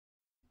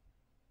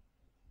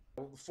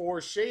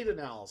For shade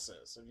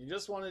analysis, if you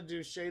just want to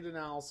do shade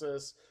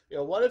analysis,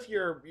 what if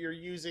you're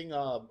using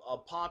a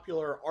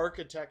popular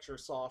architecture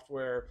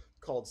software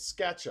called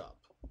SketchUp?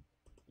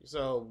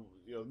 So,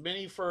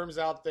 many firms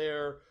out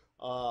there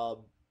uh,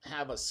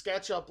 have a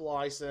SketchUp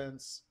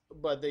license,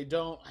 but they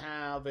don't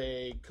have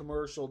a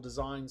commercial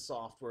design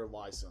software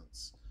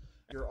license.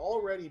 You're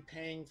already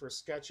paying for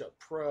SketchUp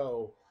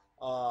Pro.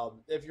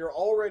 If you're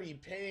already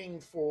paying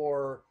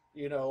for,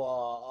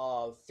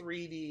 a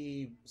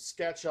 3D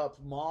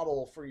SketchUp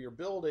model for your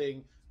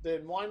building,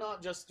 then why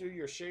not just do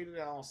your shade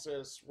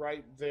analysis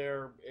right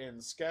there in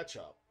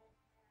SketchUp?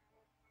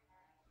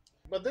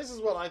 But this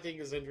is what I think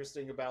is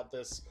interesting about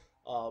this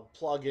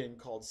plugin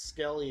called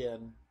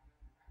Skeleton,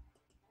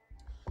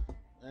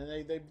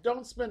 and they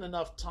don't spend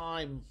enough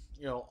time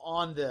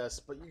on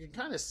this, but you can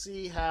kind of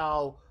see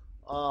how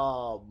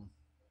um,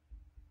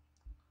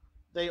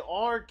 they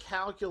are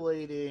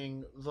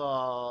calculating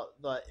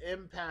the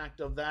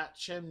impact of that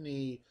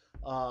chimney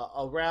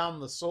around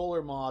the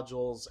solar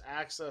modules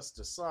access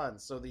to sun.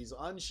 So these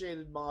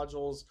unshaded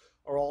modules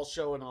are all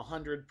showing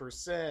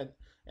 100%,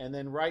 and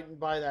then right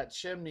by that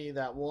chimney,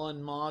 that one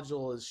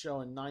module is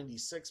showing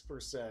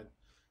 96%.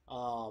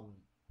 um,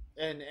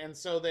 and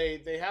so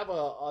they have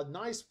a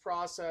nice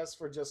process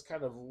for just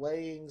kind of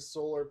laying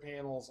solar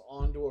panels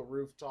onto a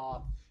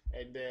rooftop,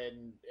 and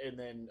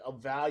then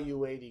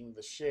evaluating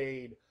the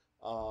shade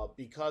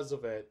because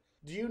of it.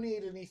 Do you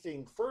need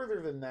anything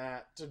further than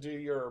that to do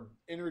your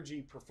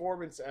energy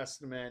performance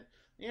estimate?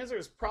 The answer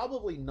is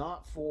probably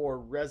not for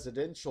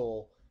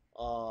residential.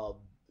 Uh,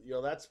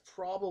 that's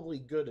probably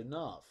good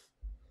enough.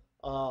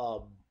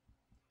 Um,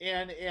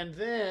 and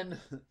then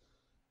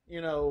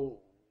you know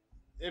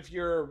if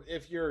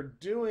you're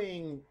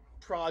doing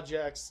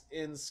projects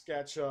in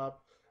SketchUp,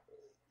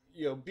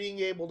 being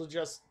able to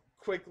just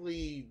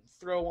quickly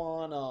throw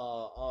on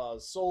a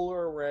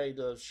solar array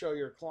to show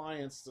your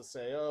clients to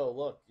say, oh,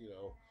 look,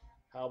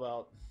 how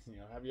about,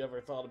 have you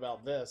ever thought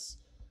about this?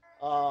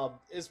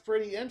 Is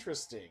pretty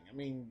interesting. I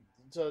mean,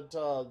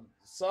 to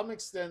some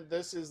extent,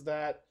 this is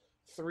that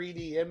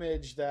 3D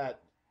image that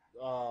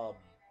uh,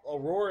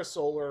 Aurora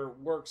Solar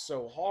works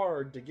so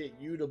hard to get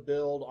you to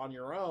build on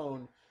your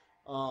own.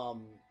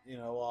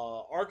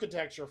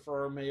 Architecture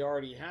firm may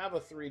already have a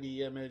 3D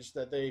image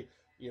that they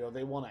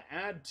want to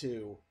add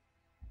to.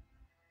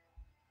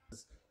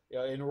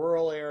 In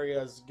rural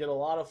areas, get a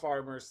lot of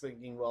farmers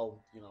thinking,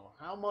 well,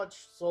 how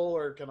much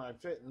solar can I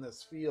fit in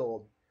this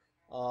field?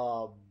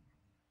 Um,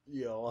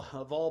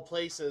 of all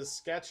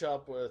places,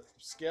 SketchUp with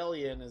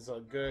Scallion is a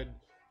good,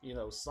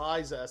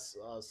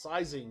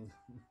 sizing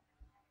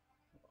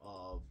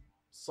uh,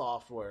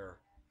 software.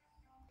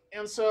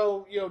 And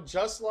so,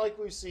 just like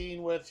we've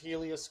seen with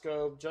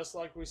Helioscope, just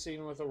like we've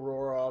seen with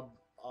Aurora,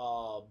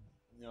 uh,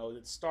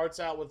 it starts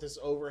out with this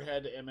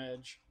overhead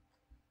image.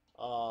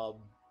 Um,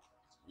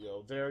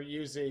 they're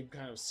using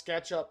kind of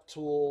SketchUp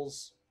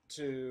tools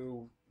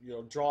to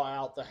draw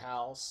out the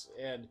house,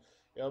 and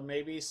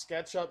maybe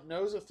SketchUp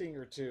knows a thing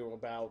or two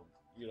about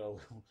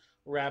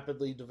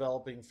rapidly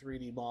developing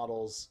 3D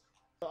models.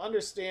 To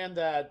understand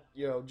that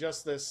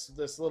just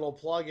this little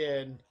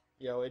plugin,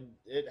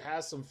 it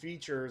has some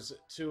features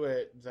to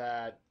it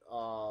that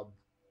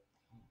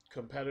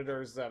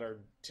competitors that are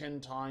 10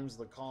 times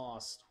the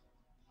cost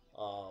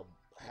uh,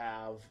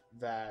 have,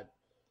 that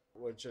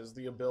which is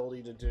the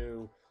ability to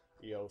do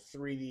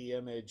 3D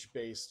image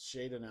based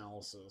shade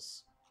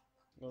analysis.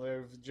 Well,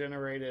 they've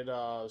generated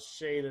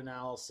shade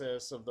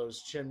analysis of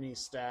those chimney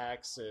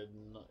stacks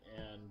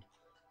and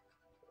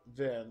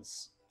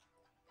vents.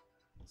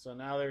 So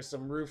now there's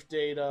some roof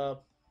data.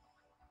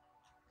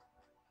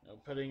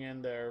 Putting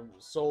in their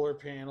solar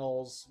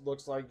panels.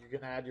 Looks like you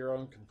can add your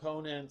own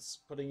components.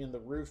 Putting in the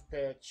roof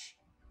pitch,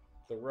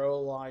 the row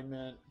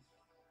alignment,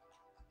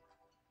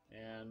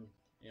 and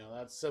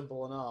that's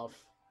simple enough.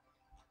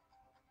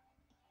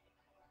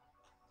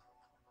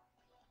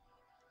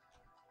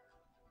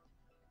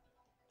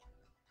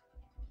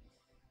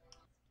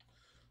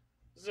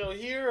 So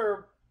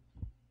here,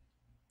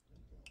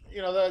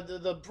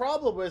 the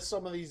problem with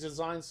some of these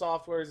design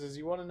softwares is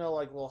you want to know,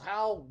 like, well,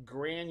 how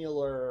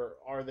granular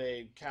are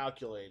they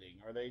calculating?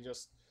 Are they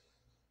just,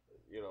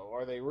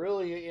 are they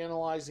really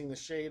analyzing the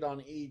shade on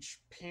each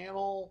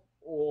panel,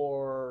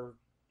 or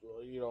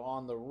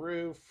on the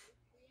roof?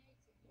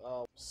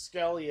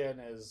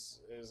 Scallion is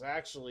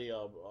actually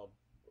a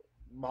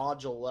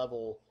module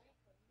level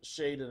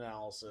shade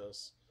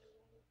analysis.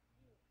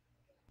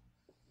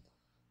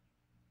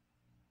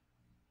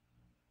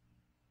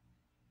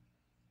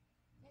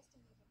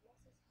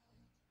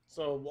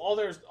 So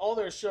all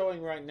they're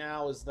showing right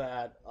now is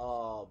that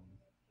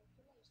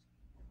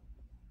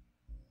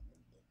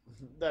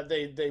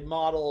they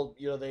modeled,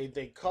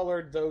 they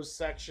colored those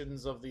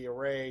sections of the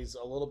arrays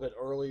a little bit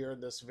earlier in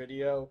this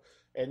video,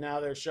 and now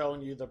they're showing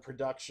you the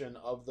production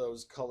of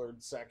those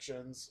colored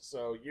sections,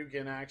 so you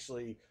can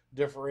actually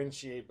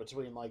differentiate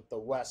between like the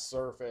west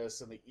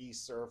surface and the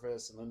east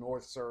surface and the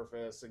north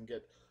surface, and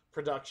get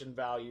production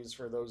values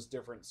for those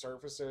different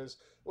surfaces,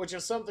 which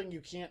is something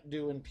you can't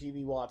do in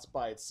PV Watts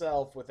by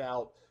itself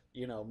without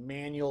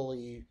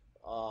manually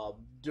uh,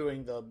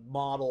 doing the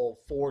model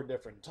 4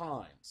 different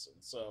times.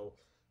 And so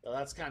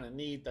that's kind of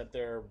neat that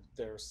they're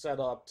set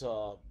up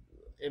to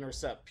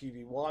intercept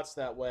PV watts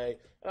that way.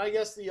 And I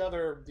guess the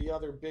other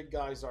big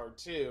guys are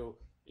too.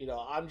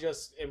 I'm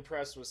just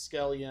impressed with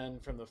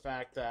Skelion from the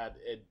fact that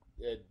it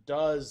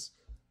does,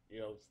 you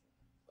know,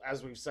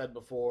 as we've said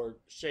before,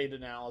 shade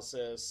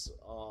analysis,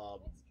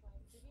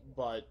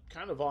 but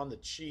kind of on the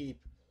cheap.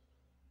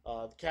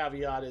 The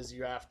caveat is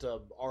you have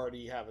to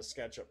already have a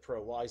SketchUp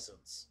Pro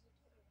license.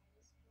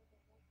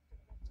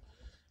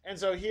 And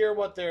so here,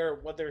 what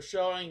they're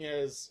showing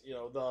is,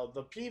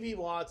 the PV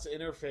Watts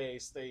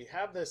interface. They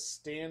have this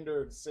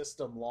standard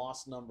system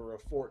loss number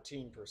of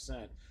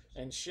 14%,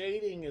 and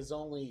shading is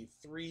only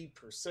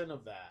 3%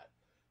 of that.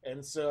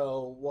 And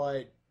so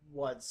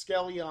what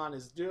Skelion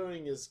is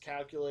doing is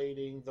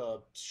calculating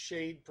the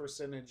shade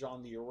percentage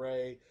on the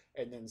array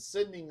and then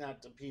sending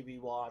that to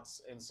PV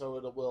Watts, and so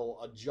it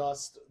will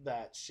adjust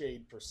that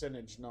shade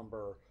percentage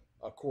number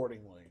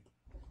accordingly.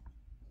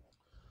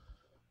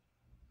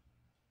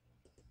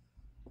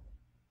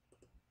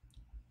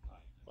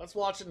 Let's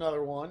watch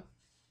another one.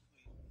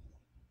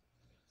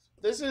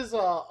 This is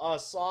a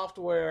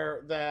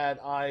software that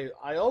I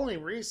only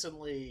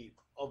recently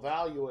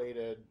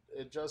evaluated.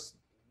 It just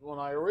when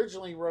I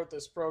originally wrote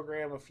this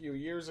program a few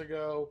years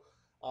ago,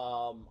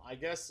 I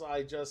guess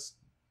I just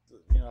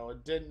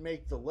it didn't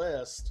make the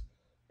list,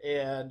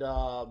 and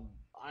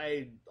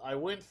I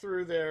went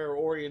through their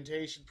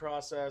orientation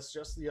process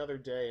just the other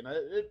day, and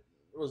it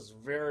was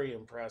very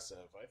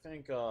impressive. I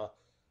think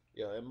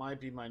it might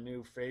be my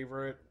new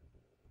favorite.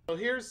 So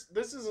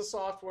this is a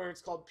software.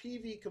 It's called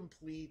PV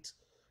Complete.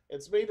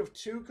 It's made of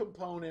 2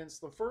 components.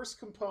 The first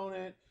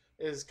component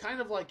is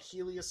kind of like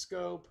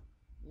Helioscope,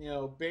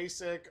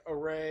 basic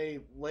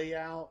array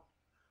layout.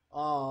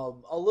 A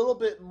little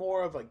bit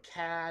more of a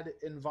CAD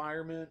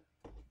environment.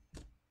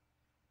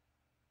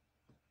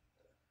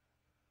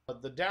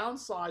 The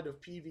downside of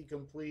PV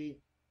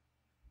Complete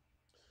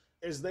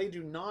is they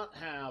do not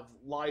have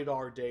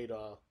LiDAR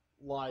data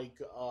like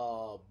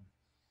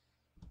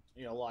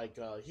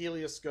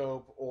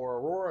Helioscope or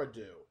Aurora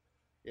do.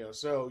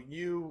 So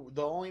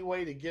the only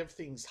way to give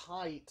things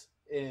height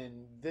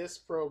in this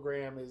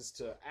program is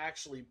to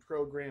actually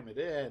program it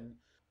in.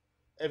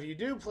 If you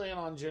do plan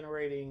on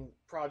generating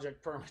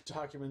project permit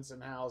documents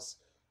in house,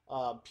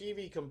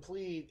 PV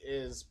Complete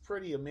is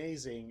pretty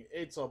amazing.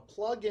 It's a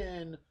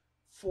plugin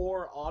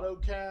for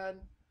AutoCAD,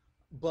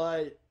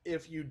 but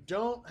if you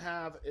don't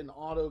have an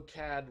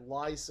AutoCAD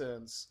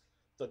license,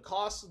 the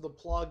cost of the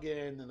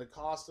plugin and the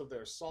cost of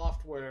their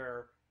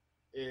software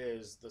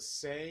is the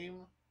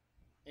same,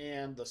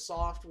 and the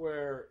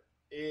software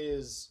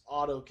is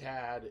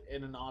AutoCAD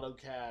in an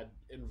AutoCAD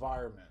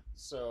environment.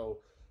 So,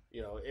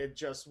 it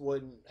just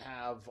wouldn't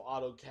have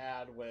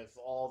AutoCAD with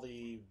all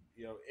the,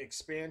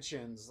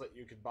 expansions that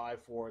you could buy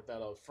for it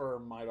that a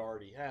firm might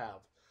already have.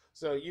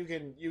 So you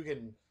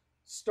can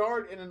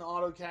start in an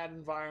AutoCAD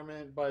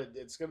environment, but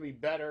it's going to be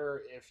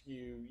better if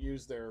you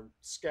use their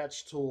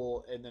sketch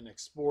tool and then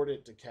export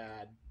it to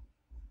CAD.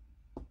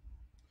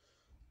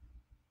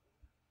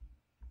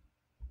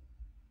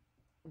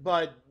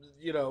 But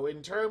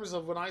in terms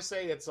of when I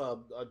say it's a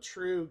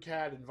true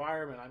CAD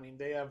environment, I mean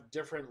they have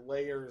different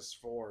layers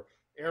for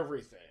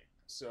everything.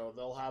 So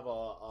they'll have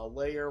a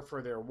layer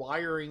for their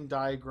wiring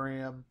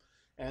diagram,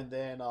 and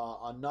then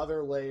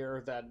another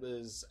layer that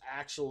is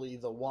actually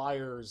the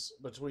wires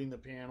between the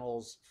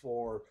panels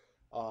for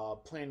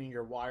planning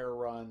your wire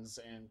runs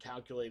and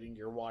calculating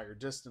your wire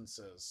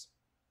distances.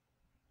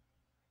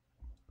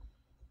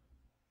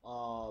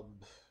 Um,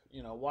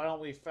 why don't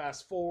we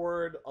fast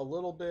forward a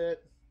little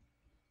bit?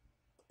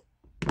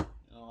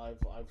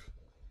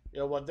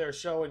 What they're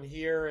showing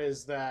here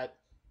is that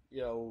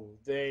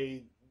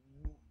they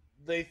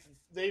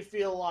they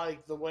feel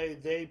like the way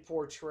they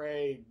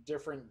portray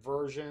different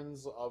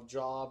versions of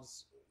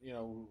jobs,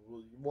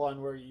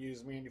 one where you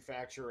use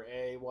manufacturer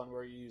A, one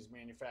where you use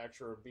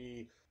manufacturer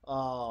B.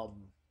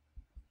 Um,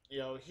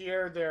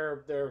 here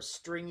they're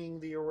stringing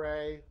the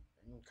array,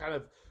 and kind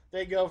of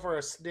they go for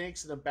a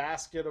snakes in a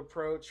basket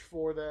approach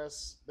for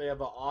this. They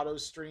have an auto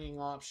stringing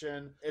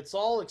option. It's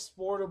all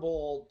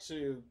exportable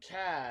to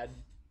CAD,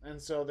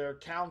 and so they're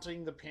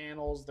counting the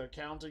panels, they're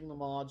counting the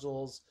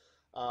modules.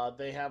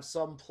 They have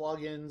some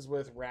plugins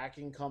with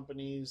racking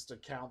companies to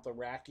count the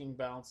racking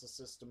balance of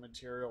system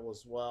material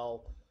as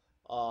well.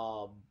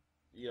 Um,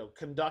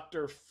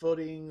 conductor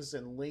footings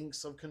and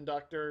links of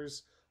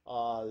conductors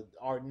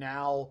are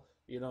now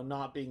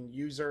not being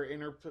user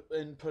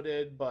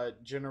inputted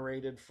but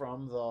generated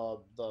from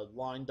the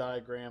line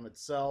diagram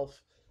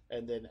itself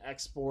and then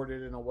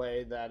exported in a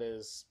way that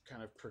is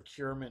kind of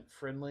procurement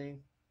friendly.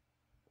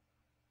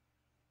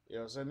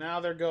 So now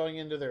they're going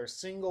into their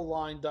single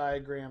line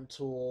diagram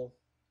tool.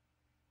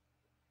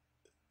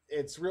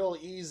 It's real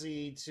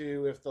easy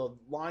to, if the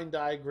line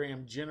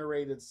diagram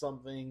generated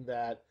something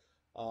that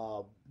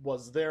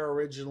was there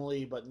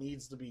originally but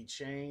needs to be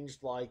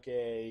changed, like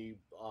a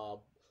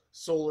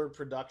solar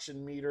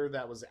production meter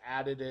that was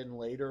added in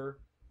later,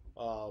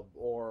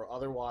 or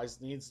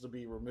otherwise needs to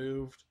be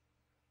removed.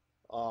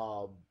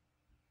 Um,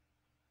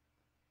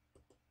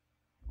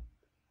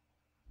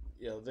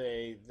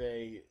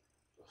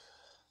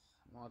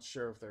 I'm not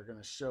sure if they're going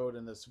to show it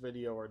in this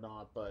video or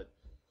not, but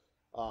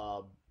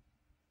um,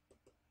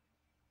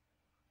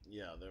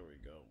 yeah, there we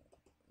go.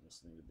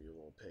 Just need to be a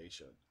little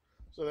patient.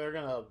 So they're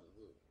going to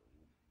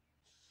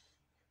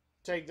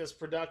take this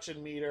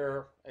production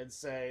meter and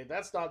say,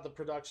 that's not the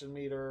production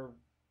meter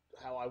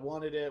how I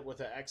wanted it, with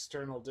an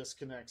external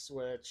disconnect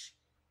switch.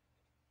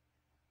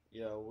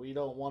 We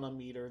don't want a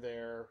meter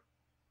there,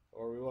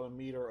 or we want a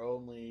meter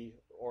only,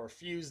 or a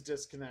fuse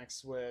disconnect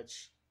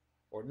switch,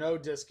 or no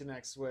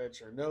disconnect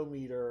switch, or no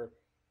meter.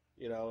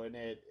 And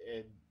it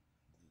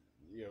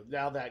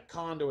now that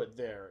conduit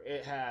there,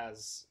 it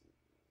has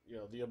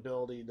the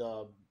ability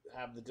to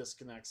have the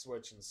disconnect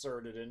switch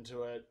inserted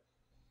into it,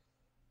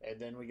 and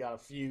then we got a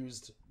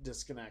fused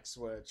disconnect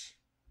switch.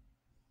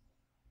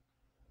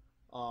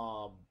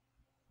 um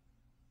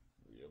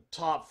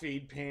Top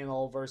feed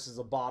panel versus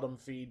a bottom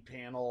feed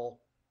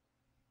panel.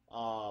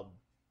 um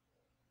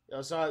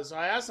so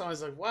I asked them, I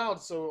was like, wow,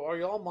 so are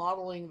y'all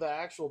modeling the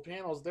actual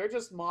panels? They're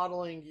just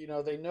modeling,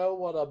 they know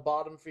what a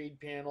bottom feed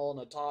panel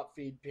and a top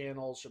feed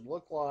panel should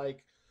look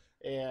like.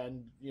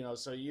 And,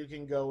 so you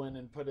can go in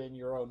and put in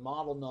your own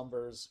model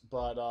numbers,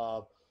 but,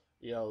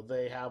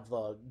 they have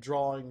the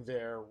drawing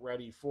there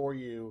ready for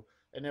you.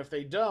 And if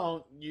they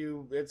don't,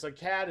 it's a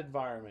CAD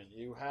environment.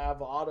 You have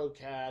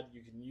AutoCAD,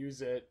 you can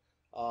use it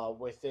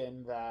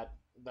within that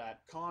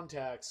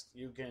context.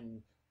 You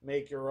can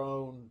make your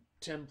own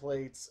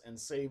templates and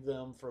save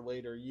them for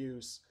later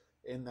use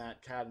in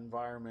that CAD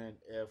environment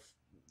if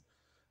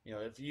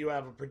you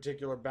have a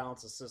particular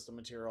balance of system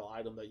material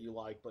item that you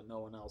like but no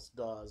one else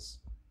does,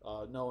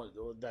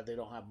 that they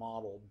don't have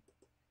modeled.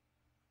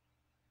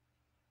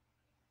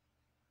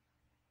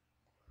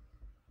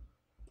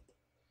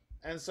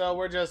 And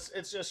so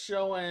it's just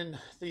showing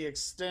the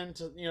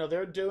extent.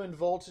 They're doing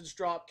voltage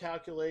drop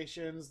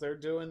calculations. They're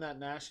doing that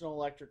National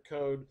Electric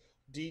Code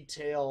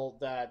detail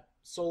that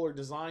Solar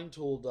Design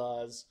Tool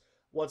does.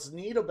 What's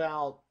neat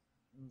about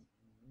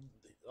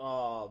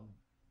uh,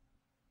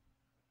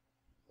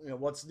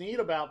 what's neat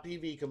about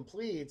PV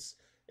Completes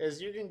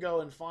is you can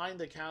go and find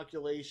the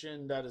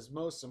calculation that is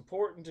most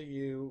important to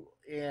you,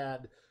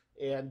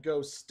 and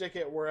go stick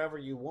it wherever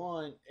you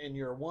want in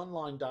your one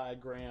line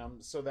diagram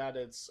so that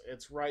it's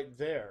right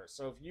there.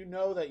 So if you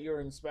know that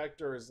your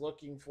inspector is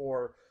looking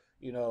for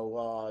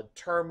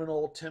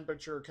terminal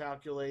temperature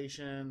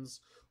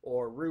calculations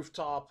or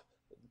rooftop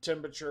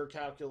temperature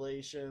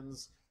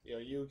calculations,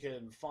 you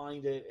can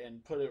find it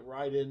and put it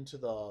right into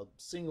the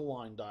single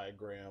line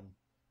diagram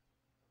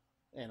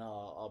in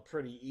a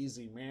pretty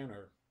easy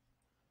manner.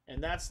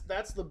 And that's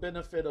the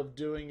benefit of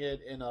doing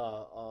it in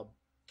a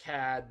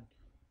CAD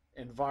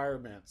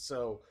environment.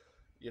 So,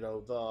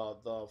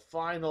 the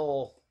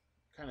final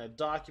kind of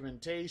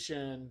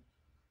documentation,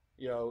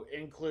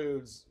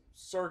 includes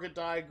circuit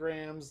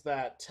diagrams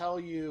that tell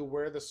you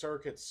where the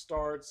circuit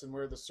starts and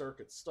where the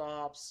circuit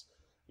stops.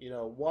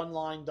 One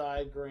line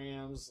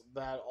diagrams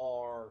that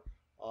are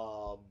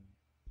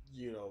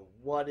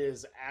what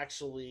is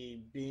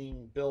actually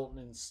being built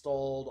and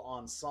installed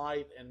on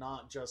site, and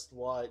not just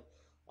what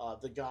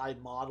the guy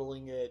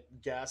modeling it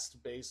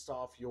guessed based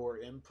off your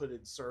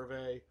inputted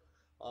survey.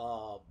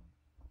 Um,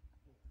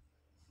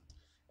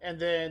 and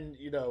then,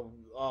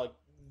 the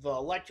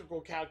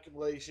electrical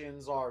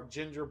calculations are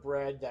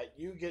gingerbread that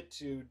you get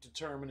to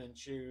determine and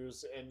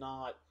choose, and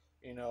not,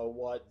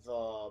 what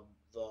the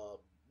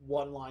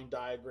one line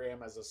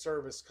diagram as a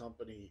service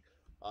company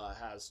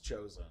has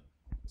chosen.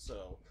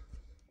 So,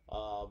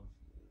 um,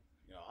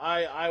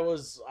 I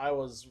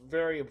was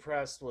very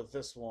impressed with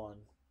this one.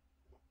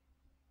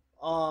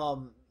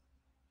 Um,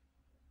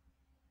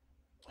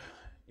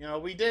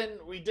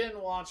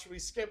 we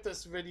skipped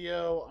this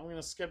video. I'm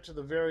gonna skip to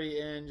the very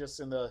end just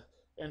in the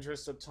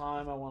interest of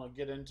time. I want to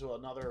get into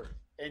another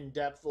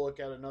in-depth look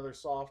at another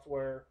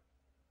software.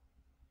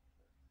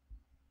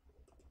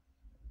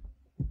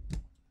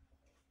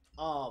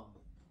 Um,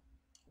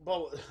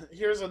 but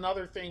here's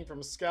another thing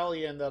from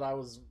Skellion that I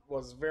was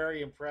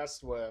very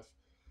impressed with.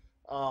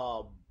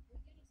 Um,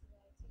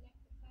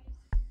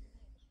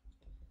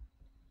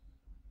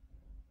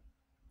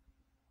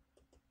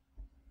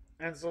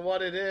 and so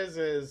what it is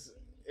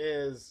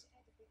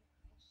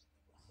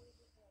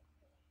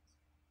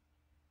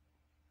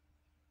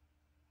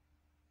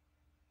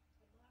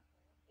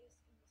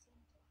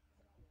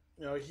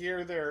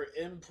here they're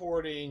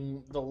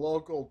importing the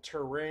local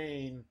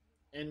terrain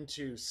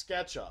into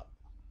SketchUp,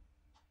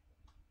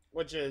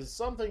 which is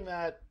something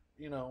that,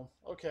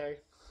 okay,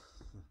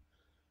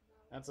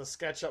 that's a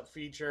SketchUp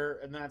feature,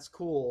 and that's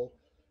cool.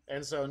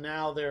 And so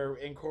now they're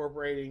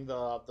incorporating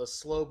the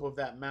slope of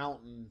that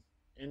mountain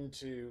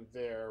into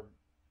their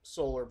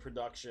solar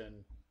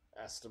production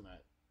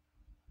estimate.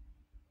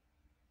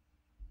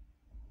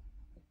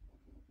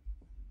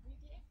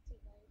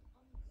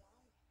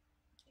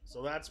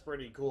 So that's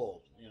pretty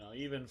cool,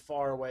 even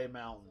far away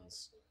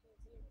mountains.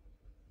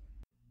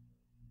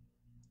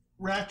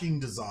 Racking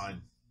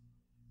design.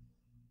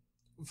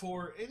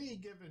 For any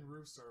given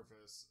roof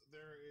surface,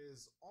 there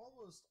is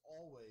almost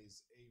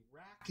always a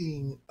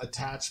racking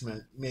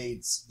attachment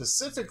made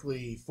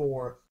specifically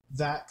for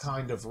that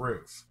kind of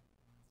roof.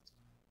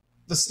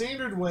 The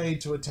standard way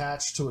to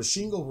attach to a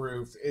shingle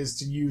roof is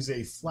to use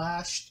a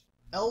flashed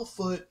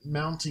L-foot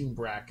mounting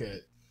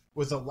bracket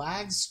with a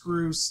lag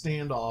screw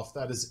standoff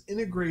that is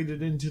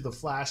integrated into the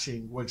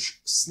flashing, which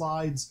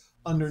slides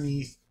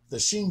underneath the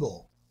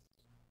shingle.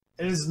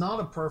 It is not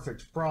a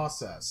perfect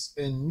process.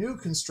 In new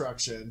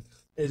construction,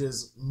 it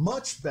is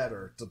much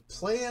better to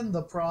plan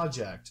the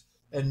project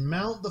and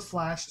mount the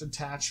flashed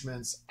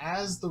attachments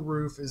as the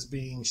roof is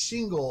being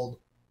shingled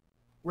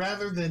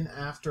rather than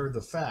after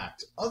the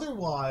fact.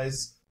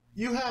 Otherwise,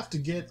 you have to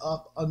get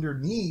up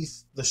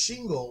underneath the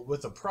shingle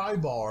with a pry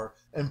bar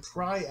and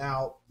pry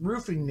out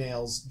roofing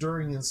nails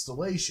during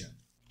installation.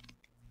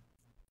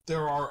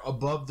 There are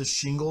above the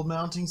shingle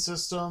mounting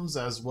systems,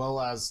 as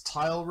well as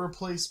tile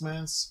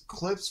replacements,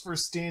 clips for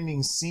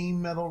standing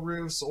seam metal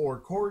roofs or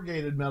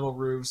corrugated metal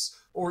roofs,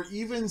 or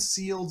even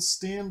sealed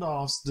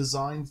standoffs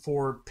designed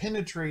for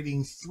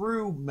penetrating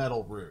through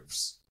metal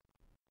roofs.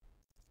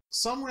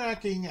 Some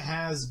racking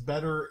has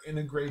better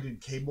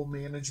integrated cable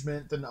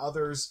management than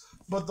others,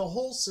 but the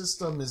whole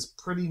system is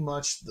pretty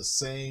much the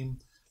same.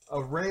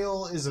 A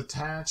rail is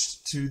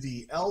attached to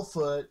the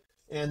L-foot,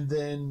 and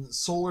then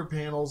solar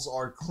panels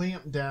are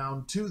clamped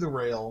down to the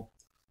rail.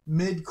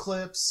 Mid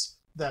clips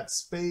that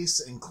space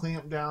and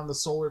clamp down the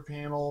solar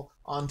panel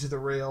onto the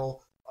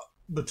rail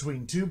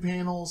between two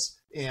panels,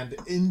 and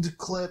end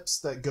clips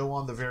that go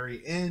on the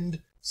very end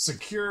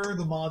secure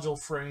the module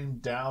frame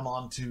down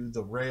onto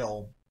the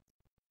rail.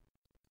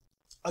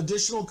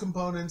 Additional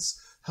components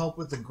help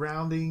with the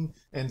grounding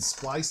and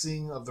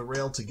splicing of the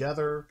rail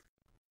together.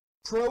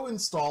 Pro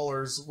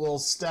installers will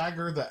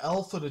stagger the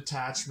L-foot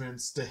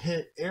attachments to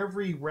hit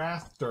every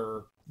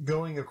rafter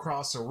going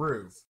across a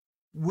roof,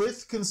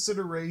 with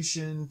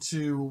consideration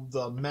to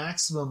the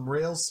maximum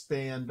rail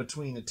span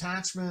between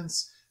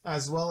attachments,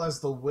 as well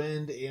as the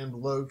wind and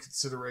load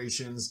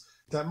considerations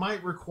that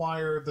might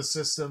require the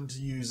system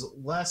to use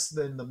less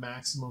than the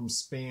maximum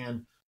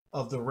span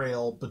of the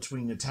rail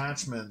between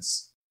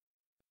attachments.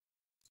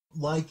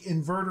 Like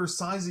inverter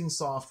sizing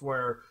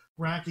software,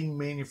 racking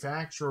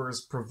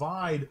manufacturers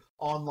provide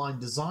online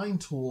design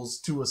tools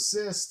to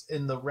assist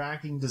in the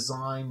racking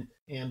design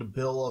and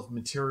bill of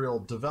material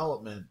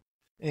development.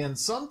 And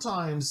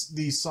sometimes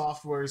these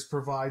softwares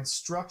provide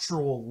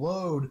structural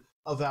load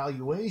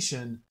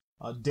evaluation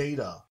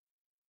data.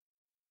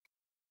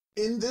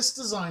 In this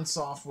design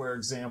software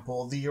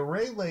example, the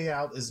array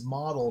layout is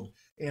modeled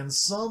and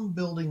some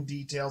building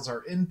details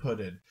are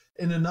inputted.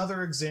 In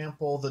another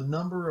example, the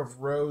number of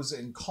rows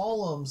and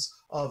columns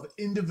of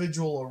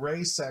individual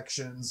array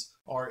sections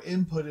are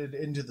inputted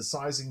into the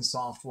sizing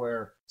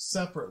software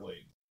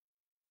separately.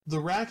 The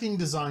racking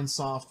design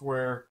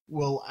software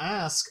will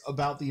ask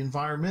about the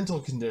environmental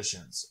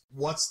conditions.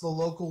 What's the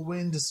local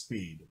wind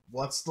speed?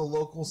 What's the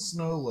local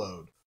snow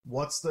load?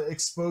 What's the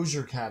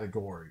exposure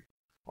category?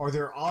 Are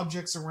there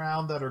objects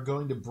around that are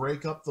going to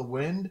break up the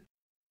wind?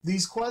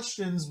 These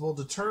questions will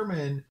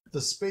determine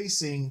the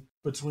spacing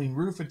between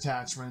roof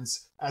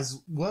attachments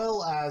as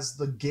well as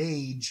the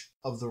gauge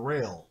of the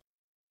rail.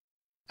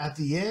 At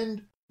the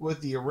end,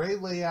 with the array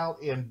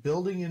layout and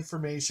building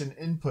information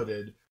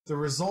inputted, the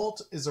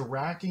result is a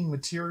racking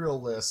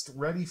material list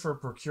ready for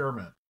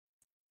procurement.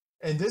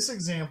 In this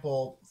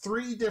example,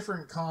 3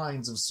 different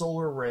kinds of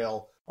solar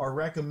rail are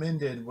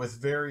recommended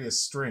with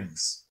various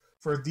strengths.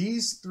 For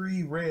these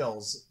 3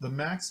 rails, the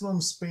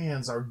maximum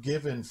spans are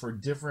given for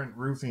different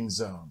roofing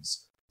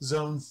zones.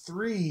 Zone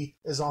 3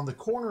 is on the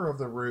corner of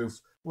the roof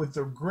with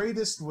the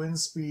greatest wind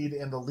speed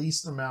and the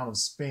least amount of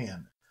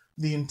span.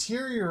 The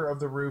interior of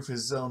the roof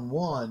is Zone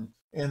 1,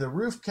 and the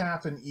roof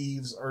cap and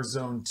eaves are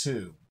Zone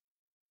 2.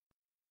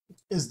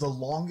 Is the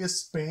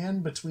longest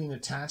span between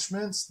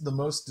attachments the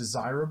most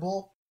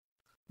desirable?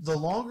 The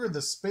longer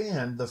the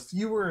span, the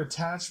fewer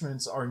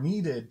attachments are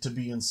needed to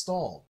be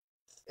installed.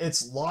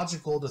 It's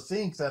logical to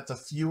think that the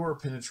fewer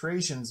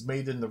penetrations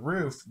made in the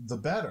roof, the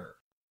better.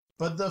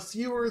 But the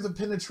fewer the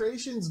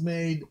penetrations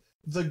made,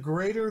 the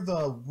greater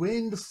the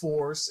wind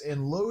force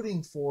and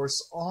loading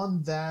force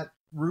on that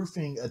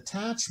roofing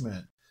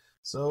attachment.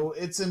 So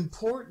it's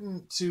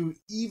important to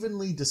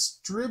evenly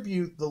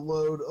distribute the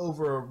load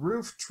over a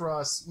roof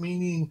truss,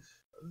 meaning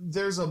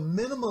there's a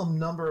minimum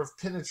number of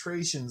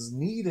penetrations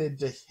needed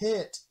to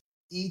hit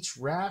each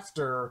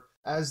rafter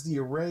as the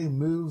array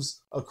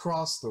moves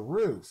across the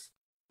roof.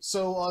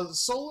 So a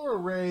solar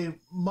array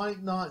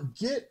might not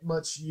get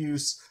much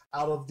use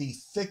out of the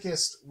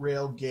thickest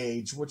rail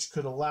gauge, which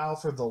could allow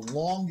for the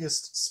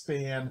longest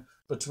span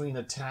between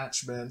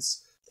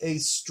attachments. A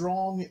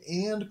strong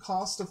and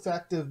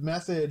cost-effective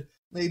method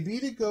may be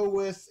to go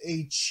with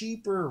a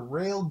cheaper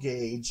rail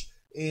gauge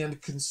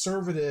and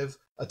conservative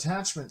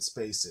attachment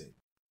spacing.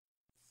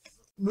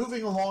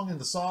 Moving along in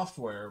the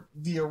software,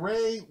 the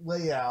array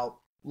layout,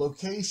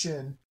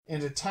 location,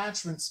 and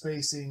attachment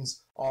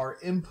spacings are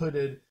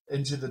inputted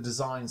into the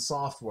design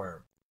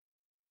software.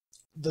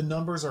 The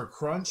numbers are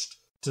crunched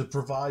to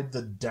provide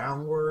the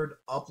downward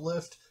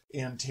uplift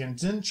and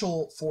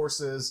tangential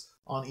forces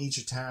on each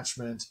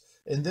attachment.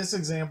 In this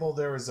example,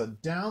 there is a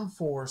down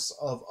force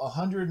of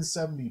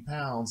 170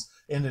 pounds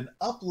and an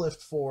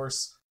uplift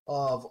force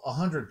of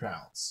 100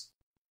 pounds.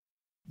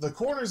 The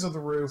corners of the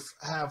roof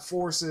have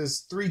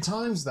forces 3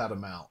 times that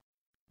amount.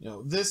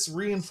 This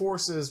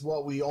reinforces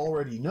what we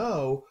already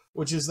know,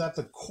 which is that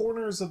the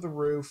corners of the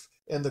roof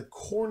and the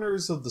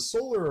corners of the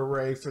solar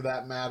array, for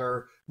that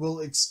matter,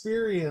 will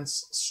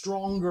experience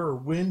stronger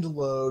wind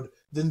load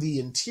than the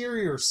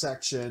interior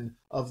section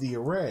of the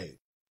array.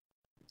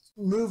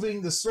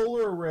 Moving the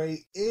solar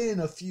array in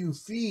a few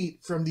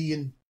feet from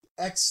the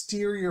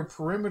exterior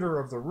perimeter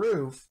of the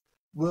roof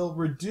will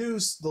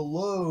reduce the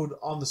load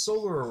on the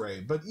solar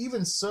array, but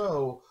even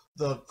so,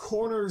 the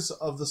corners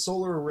of the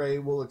solar array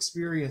will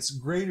experience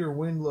greater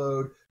wind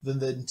load than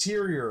the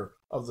interior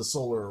of the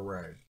solar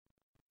array.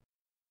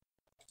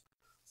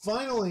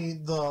 Finally,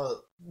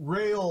 the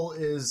rail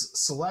is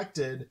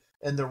selected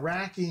and the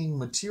racking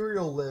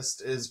material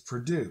list is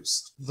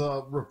produced.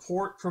 The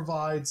report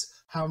provides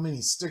how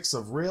many sticks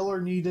of rail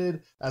are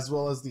needed, as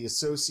well as the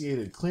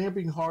associated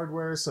clamping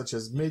hardware such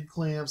as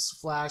mid-clamps,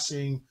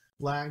 flashing,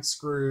 lag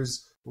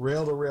screws,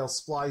 rail-to-rail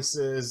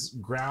splices,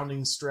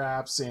 grounding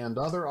straps, and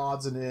other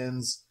odds and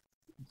ends.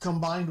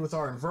 Combined with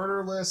our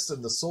inverter list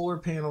and the solar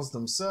panels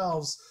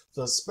themselves,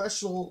 the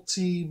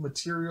specialty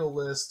material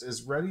list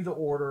is ready to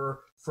order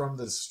from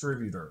the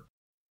distributor.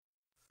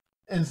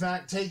 In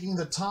fact, taking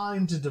the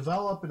time to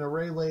develop an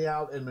array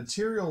layout and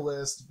material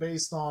list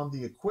based on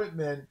the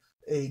equipment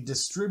a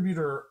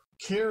distributor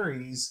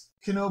carries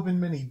can open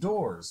many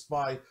doors.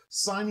 By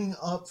signing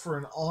up for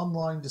an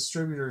online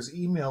distributor's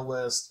email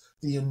list,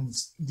 the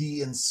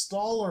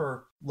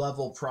installer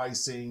level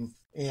pricing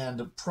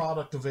and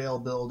product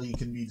availability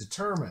can be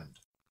determined.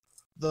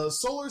 The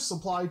solar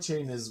supply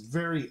chain is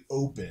very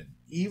open.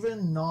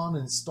 Even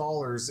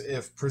non-installers,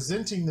 if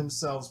presenting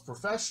themselves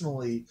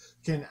professionally,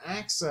 can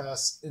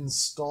access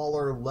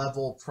installer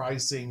level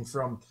pricing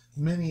from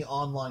many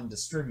online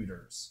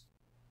distributors.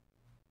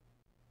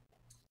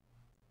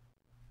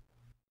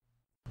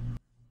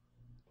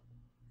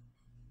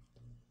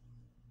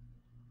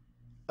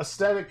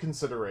 Aesthetic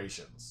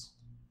considerations.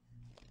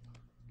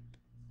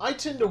 I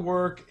tend to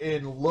work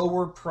in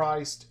lower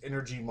priced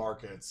energy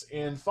markets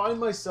and find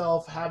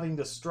myself having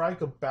to strike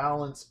a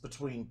balance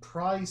between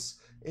price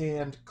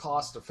and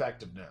cost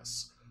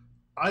effectiveness.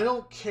 I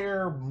don't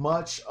care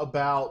much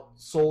about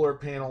solar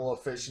panel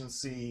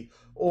efficiency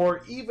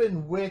or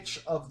even which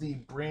of the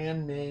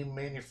brand name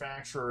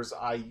manufacturers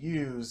I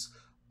use.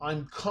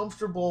 I'm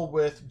comfortable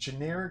with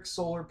generic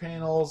solar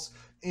panels,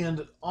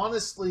 and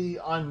honestly,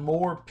 I'm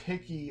more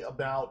picky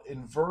about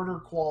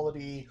inverter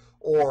quality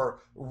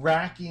or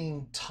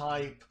racking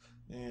type.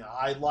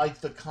 I like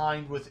the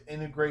kind with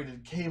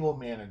integrated cable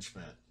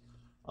management.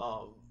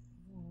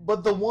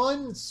 But the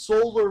one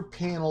solar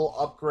panel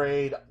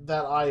upgrade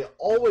that I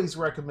always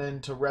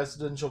recommend to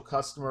residential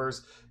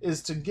customers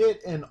is to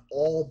get an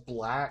all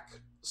black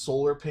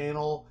solar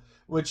panel,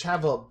 which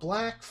have a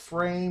black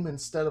frame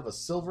instead of a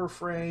silver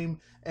frame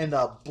and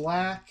a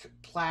black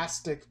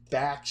plastic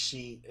back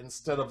sheet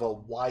instead of a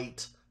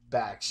white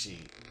back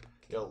sheet.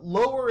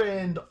 Lower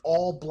end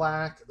all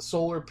black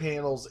solar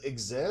panels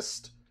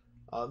exist.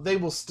 They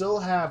will still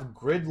have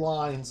grid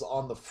lines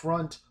on the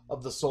front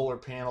of the solar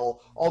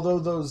panel, although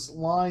those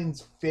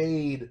lines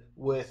fade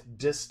with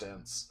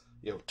distance.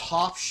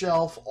 Top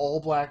shelf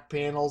all black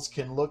panels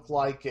can look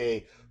like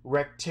a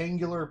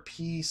rectangular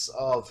piece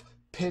of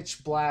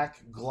pitch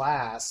black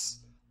glass,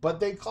 but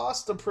they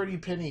cost a pretty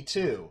penny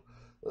too.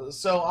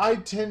 So I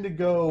tend to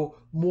go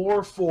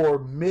more for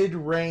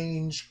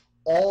mid-range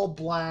all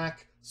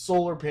black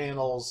solar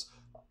panels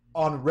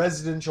on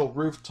residential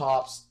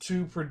rooftops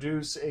to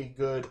produce a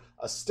good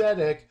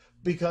aesthetic,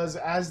 because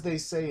as they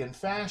say in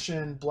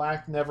fashion,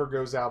 black never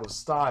goes out of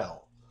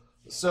style.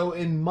 So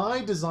in my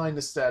design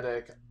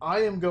aesthetic, I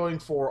am going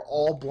for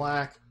all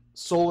black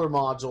solar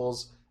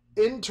modules,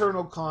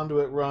 internal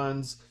conduit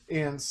runs,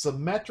 and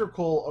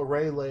symmetrical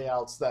array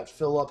layouts that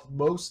fill up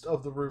most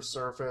of the roof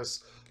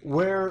surface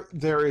where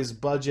there is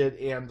budget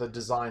and the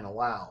design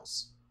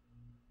allows.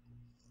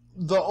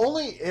 The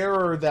only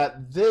error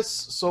that this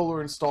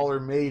solar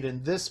installer made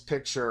in this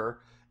picture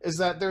is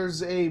that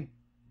there's a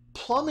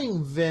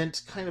plumbing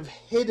vent kind of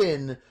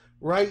hidden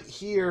right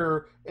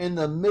here in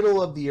the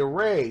middle of the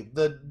array.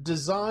 The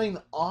design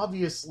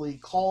obviously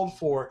called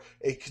for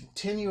a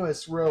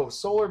continuous row of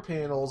solar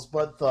panels,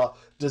 but the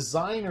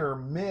designer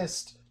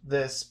missed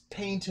this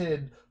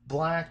painted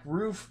black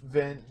roof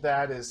vent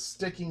that is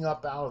sticking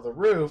up out of the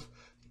roof.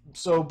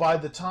 So by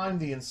the time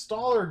the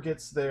installer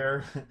gets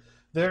there,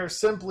 they're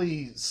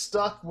simply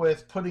stuck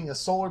with putting a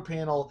solar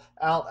panel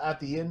out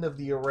at the end of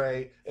the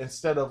array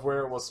instead of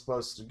where it was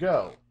supposed to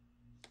go.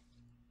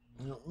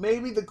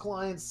 Maybe the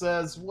client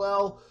says,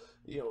 well,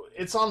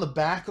 it's on the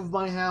back of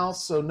my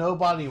house, so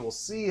nobody will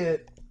see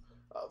it.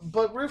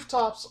 But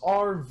rooftops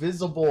are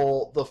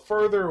visible the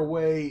further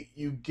away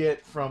you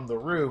get from the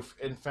roof.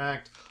 In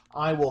fact,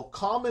 I will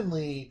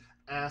commonly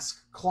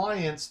ask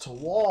clients to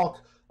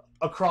walk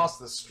across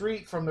the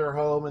street from their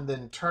home and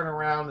then turn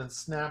around and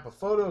snap a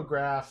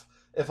photograph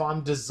if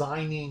I'm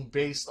designing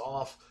based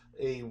off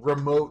a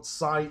remote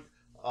site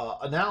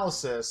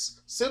analysis,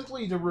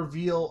 simply to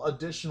reveal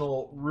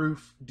additional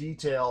roof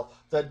detail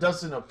that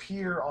doesn't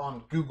appear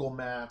on Google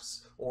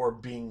Maps or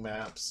Bing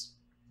Maps.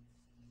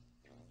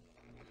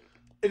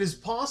 It is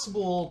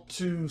possible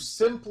to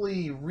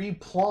simply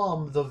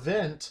replumb the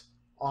vent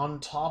on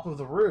top of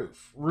the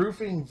roof.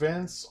 Roofing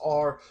vents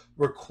are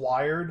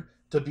required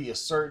to be a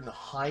certain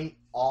height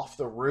off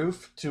the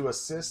roof to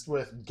assist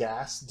with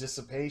gas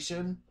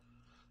dissipation.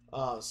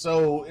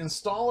 So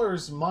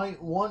installers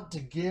might want to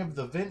give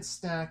the vent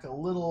stack a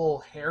little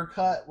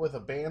haircut with a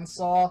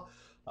bandsaw,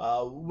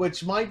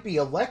 which might be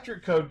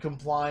electric code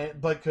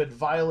compliant but could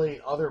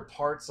violate other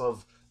parts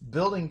of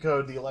building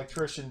code the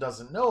electrician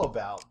doesn't know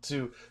about.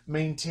 To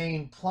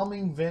maintain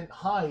plumbing vent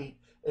height,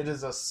 it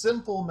is a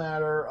simple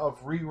matter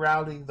of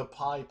rerouting the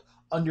pipe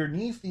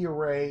underneath the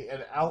array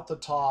and out the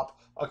top,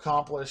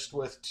 accomplished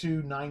with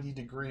two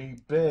 90-degree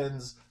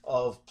bends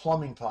of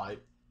plumbing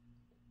pipe.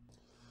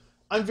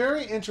 I'm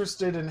very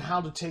interested in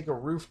how to take a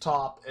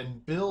rooftop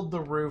and build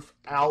the roof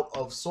out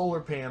of solar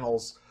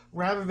panels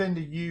rather than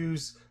to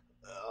use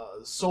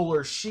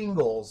solar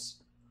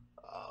shingles.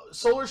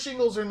 Solar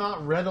shingles are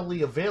not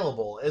readily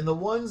available, and the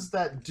ones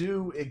that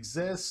do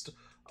exist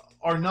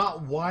are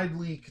not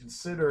widely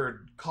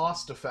considered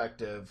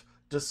cost-effective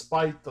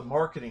despite the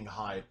marketing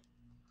hype.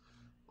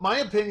 My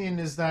opinion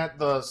is that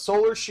the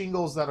solar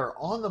shingles that are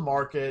on the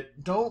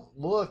market don't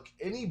look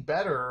any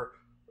better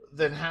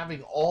than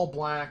having all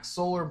black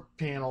solar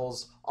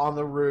panels on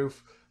the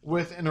roof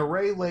with an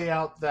array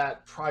layout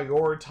that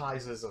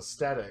prioritizes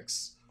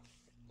aesthetics.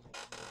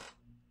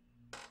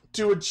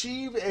 To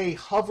achieve a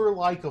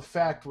hover-like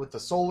effect with the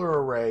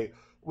solar array,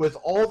 with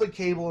all the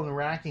cable and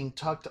racking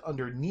tucked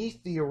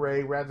underneath the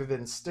array rather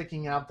than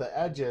sticking out the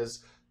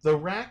edges, the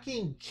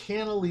racking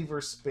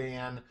cantilever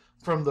span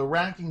from the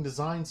racking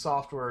design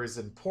software is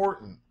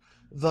important.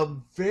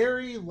 The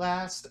very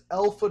last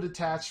L-foot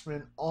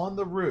attachment on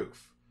the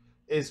roof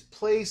is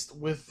placed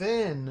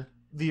within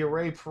the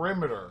array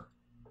perimeter,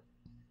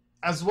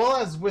 as well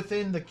as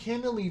within the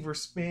cantilever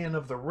span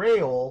of the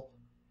rail,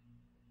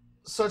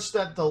 such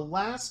that the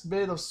last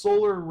bit of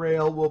solar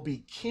rail will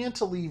be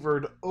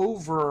cantilevered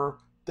over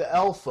the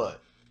L-foot.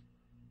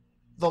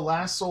 The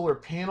last solar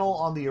panel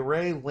on the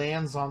array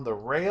lands on the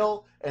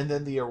rail, and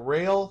then the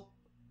array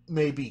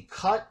may be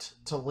cut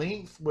to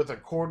length with a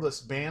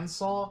cordless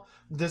bandsaw.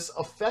 This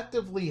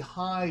effectively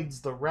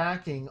hides the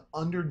racking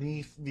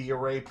underneath the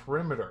array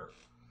perimeter.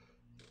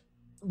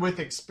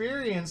 With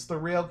experience, the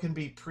rail can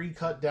be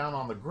pre-cut down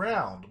on the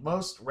ground.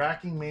 Most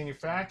racking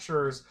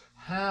manufacturers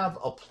have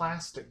a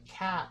plastic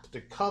cap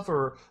to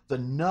cover the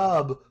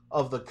nub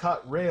of the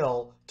cut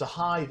rail to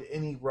hide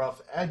any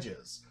rough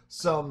edges.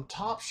 Some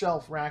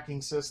top-shelf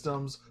racking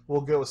systems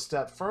will go a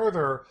step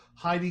further,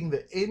 hiding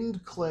the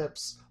end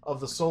clips of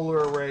the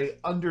solar array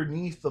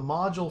underneath the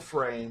module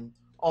frame,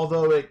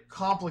 although it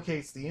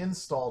complicates the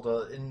install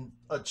to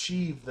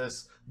achieve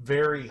this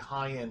very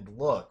high-end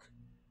look.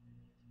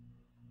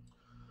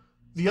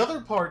 The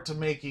other part to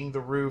making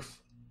the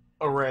roof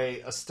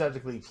array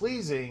aesthetically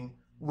pleasing,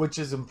 which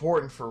is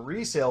important for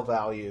resale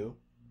value,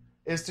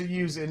 is to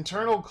use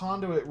internal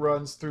conduit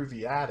runs through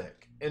the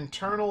attic.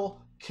 Internal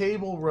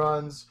cable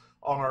runs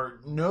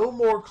are no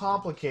more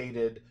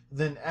complicated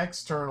than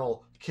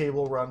external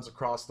cable runs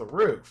across the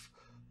roof.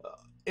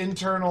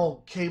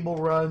 Internal cable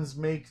runs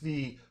make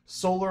the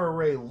solar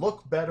array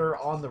look better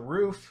on the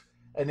roof,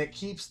 and it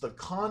keeps the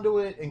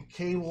conduit and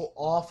cable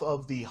off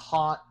of the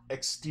hot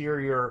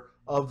exterior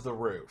of the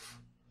roof.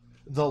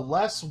 The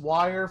less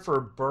wire for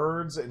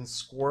birds and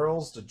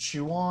squirrels to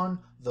chew on,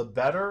 the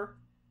better.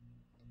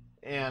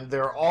 And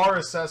there are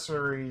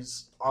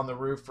accessories on the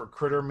roof for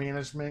critter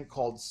management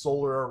called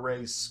solar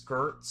array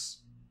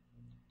skirts.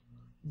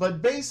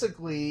 But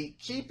basically,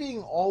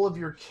 keeping all of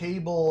your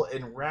cable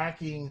and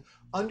racking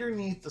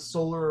underneath the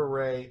solar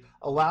array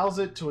allows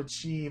it to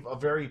achieve a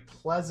very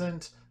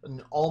pleasant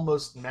and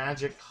almost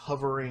magic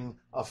hovering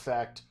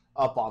effect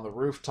up on the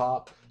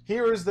rooftop.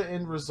 Here is the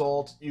end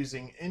result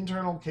using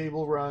internal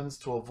cable runs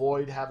to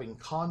avoid having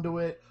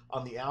conduit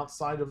on the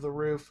outside of the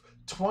roof.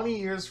 20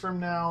 years from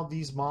now,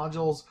 these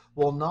modules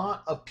will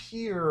not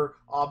appear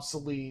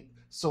obsolete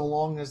so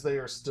long as they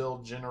are still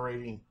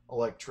generating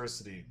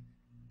electricity.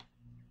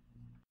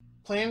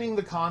 Planning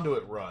the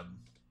conduit run.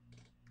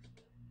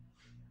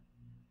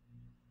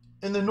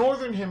 In the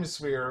northern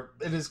hemisphere,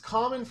 it is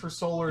common for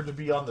solar to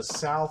be on the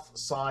south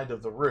side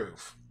of the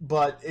roof,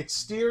 but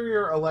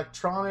exterior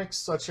electronics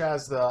such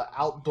as the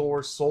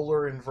outdoor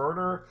solar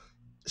inverter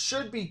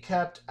should be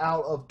kept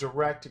out of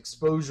direct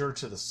exposure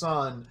to the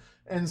sun,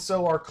 and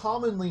so are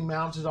commonly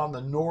mounted on the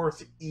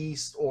north,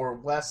 east, or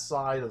west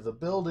side of the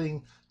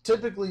building,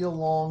 typically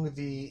along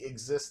the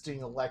existing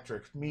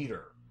electric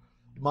meter.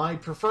 My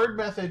preferred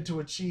method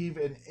to achieve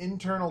an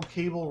internal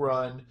cable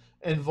run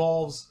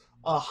involves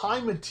a high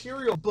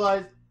material,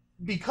 but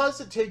because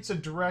it takes a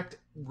direct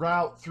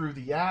route through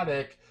the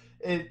attic,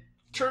 it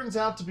turns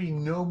out to be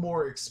no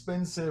more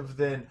expensive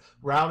than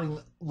routing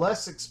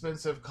less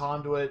expensive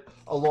conduit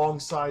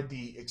alongside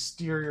the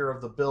exterior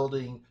of the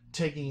building,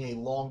 taking a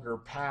longer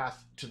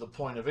path to the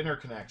point of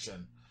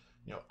interconnection.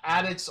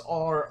 Attics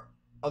are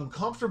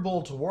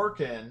uncomfortable to work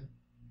in,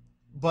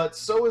 but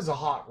so is a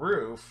hot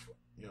roof.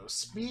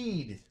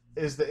 Speed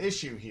is the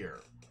issue here.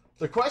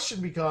 The question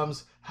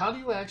becomes, how do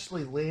you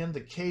actually land the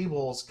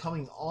cables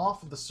coming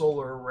off of the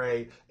solar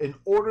array in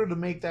order to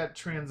make that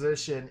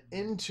transition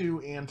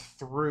into and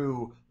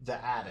through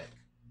the attic?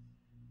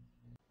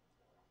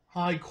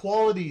 High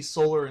quality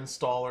solar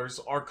installers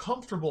are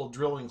comfortable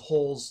drilling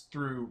holes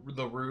through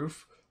the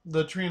roof.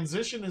 The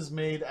transition is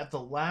made at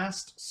the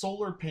last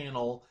solar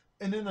panel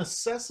in an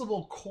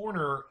accessible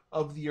corner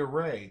of the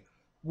array,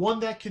 one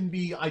that can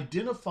be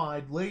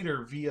identified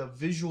later via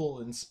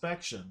visual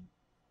inspection.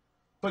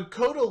 But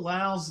code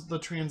allows the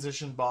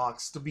transition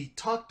box to be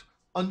tucked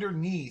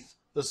underneath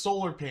the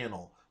solar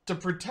panel to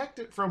protect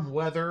it from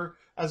weather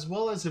as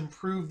well as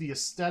improve the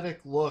aesthetic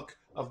look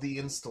of the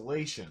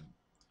installation.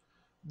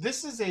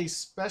 This is a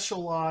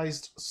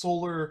specialized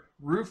solar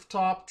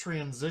rooftop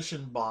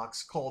transition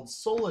box called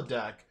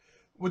Soladeck,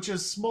 which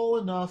is small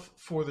enough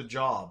for the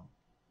job.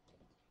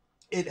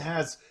 It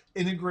has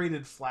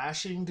integrated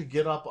flashing to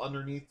get up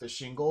underneath the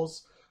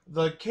shingles.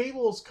 The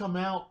cables come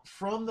out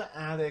from the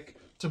attic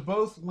to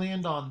both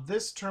land on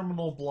this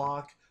terminal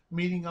block,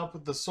 meeting up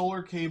with the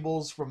solar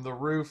cables from the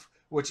roof,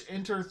 which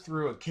enter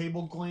through a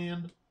cable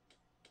gland.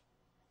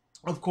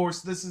 Of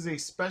course, this is a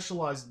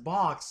specialized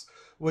box,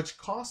 which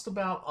cost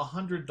about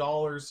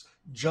 $100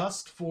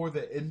 just for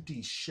the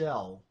empty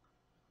shell.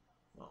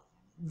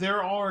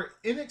 There are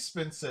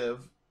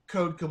inexpensive,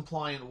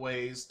 code-compliant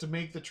ways to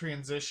make the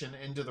transition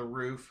into the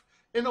roof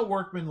in a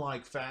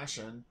workmanlike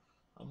fashion.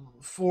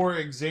 For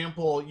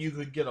example, you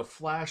could get a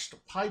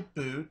flashed pipe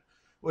boot,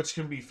 which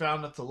can be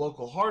found at the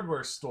local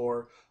hardware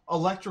store.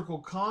 Electrical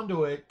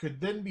conduit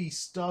could then be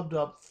stubbed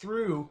up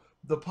through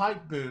the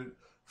pipe boot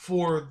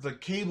for the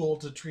cable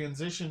to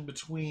transition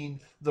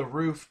between the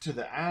roof to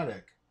the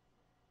attic.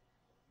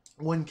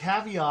 One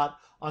caveat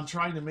on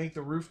trying to make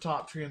the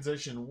rooftop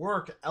transition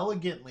work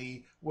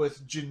elegantly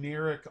with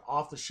generic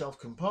off-the-shelf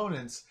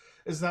components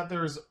is that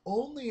there's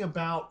only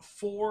about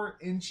 4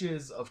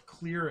 inches of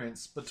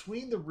clearance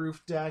between the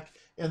roof deck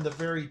and the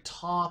very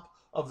top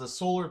of the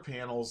solar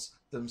panels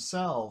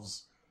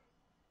themselves.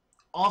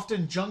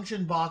 Often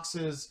junction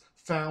boxes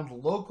found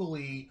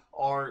locally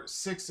are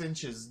 6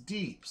 inches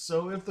deep.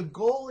 So if the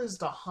goal is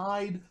to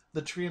hide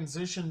the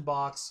transition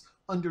box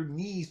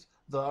underneath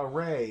the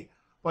array,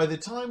 by the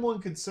time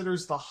one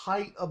considers the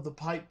height of the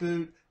pipe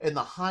boot and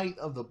the height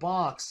of the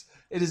box,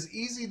 it is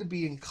easy to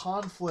be in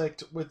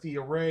conflict with the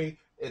array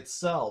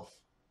itself.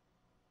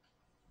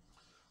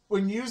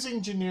 When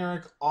using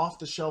generic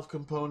off-the-shelf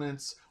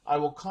components, I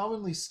will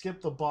commonly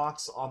skip the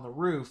box on the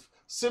roof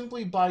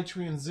simply by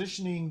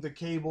transitioning the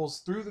cables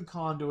through the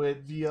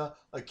conduit via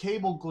a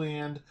cable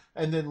gland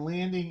and then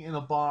landing in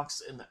a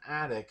box in the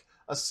attic,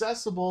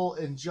 accessible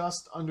and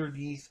just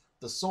underneath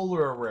the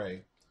solar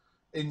array.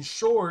 In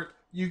short,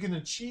 you can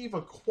achieve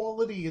a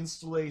quality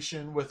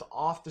installation with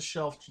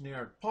off-the-shelf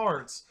generic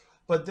parts,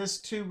 but this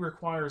too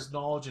requires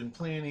knowledge and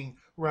planning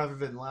rather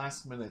than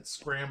last-minute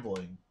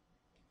scrambling.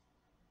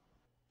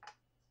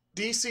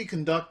 DC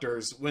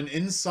conductors, when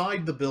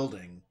inside the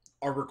building,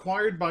 are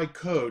required by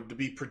code to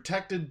be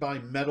protected by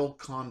metal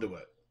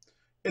conduit.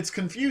 It's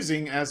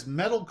confusing as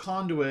metal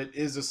conduit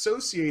is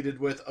associated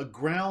with a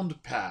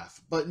ground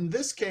path, but in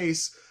this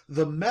case,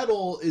 the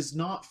metal is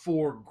not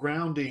for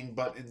grounding,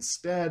 but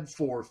instead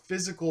for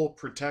physical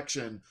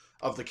protection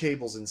of the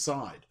cables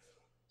inside.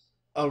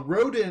 A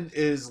rodent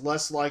is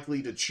less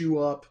likely to chew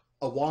up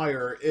a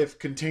wire if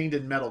contained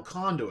in metal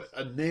conduit.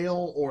 A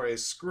nail or a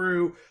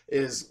screw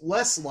is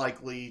less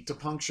likely to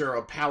puncture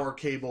a power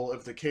cable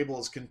if the cable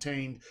is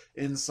contained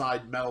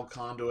inside metal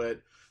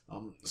conduit.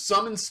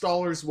 Some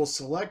installers will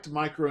select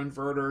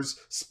microinverters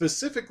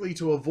specifically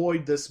to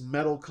avoid this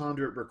metal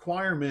conduit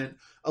requirement,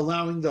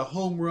 allowing the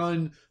home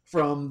run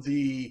from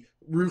the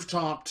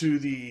rooftop to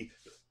the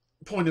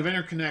point of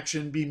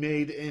interconnection be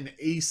made in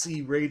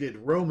AC-rated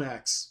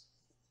Romex.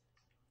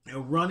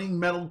 Running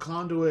metal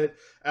conduit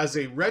as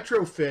a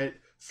retrofit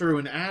through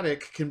an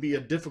attic can be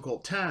a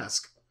difficult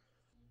task.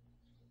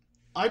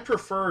 I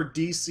prefer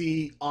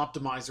DC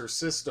optimizer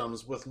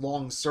systems with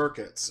long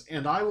circuits,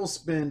 and I will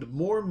spend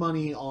more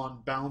money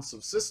on balance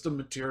of system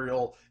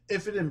material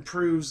if it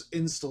improves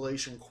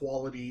installation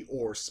quality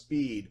or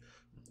speed.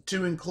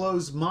 To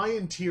enclose my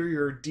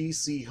interior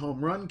DC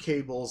home run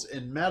cables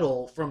in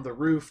metal from the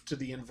roof to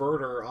the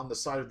inverter on the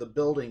side of the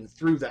building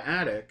through the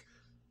attic,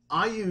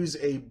 I use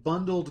a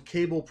bundled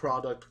cable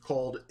product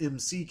called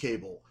MC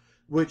cable,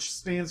 which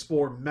stands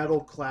for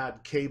metal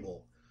clad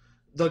cable.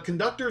 The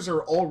conductors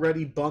are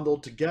already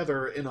bundled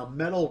together in a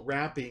metal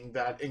wrapping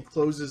that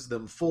encloses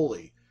them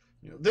fully.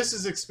 This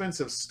is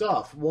expensive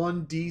stuff.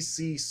 One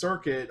DC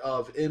circuit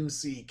of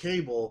MC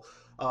cable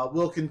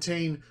will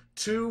contain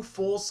 2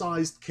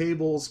 full-sized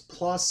cables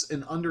plus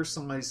an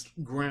undersized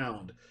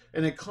ground,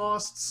 and it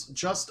costs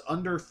just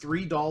under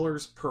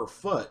 $3 per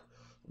foot.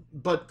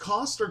 but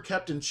costs are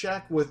kept in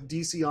check with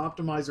DC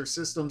optimizer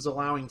systems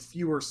allowing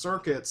fewer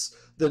circuits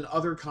than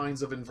other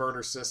kinds of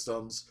inverter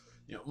systems.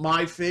 You know,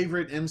 my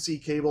favorite MC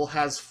cable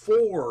has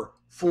 4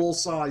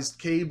 full-sized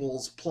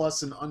cables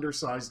plus an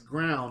undersized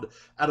ground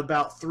at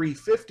about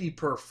 350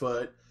 per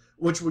foot,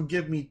 which would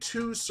give me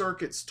 2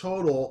 circuits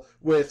total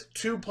with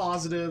 2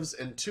 positives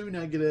and 2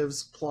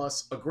 negatives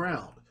plus a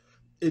ground.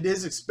 It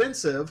is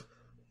expensive,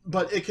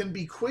 but it can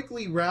be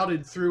quickly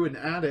routed through an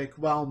attic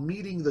while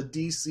meeting the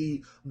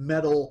DC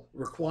metal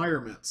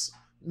requirements,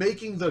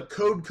 making the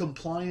code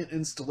compliant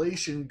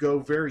installation go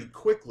very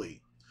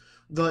quickly.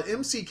 The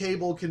MC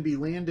cable can be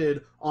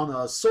landed on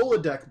a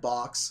Solidec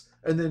box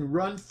and then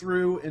run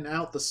through and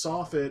out the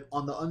soffit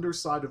on the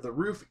underside of the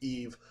roof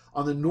eave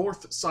on the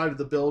north side of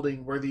the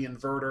building where the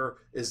inverter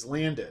is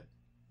landed.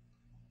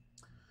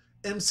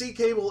 MC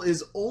cable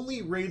is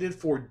only rated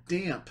for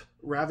damp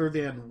rather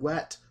than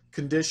wet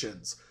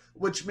conditions,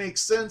 which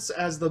makes sense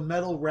as the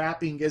metal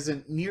wrapping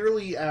isn't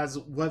nearly as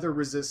weather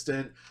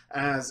resistant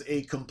as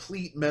a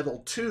complete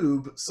metal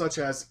tube, such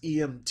as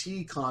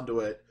EMT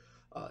conduit.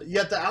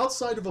 Yet the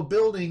outside of a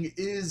building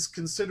is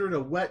considered a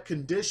wet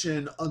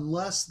condition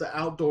unless the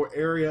outdoor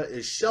area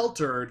is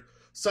sheltered,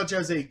 such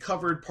as a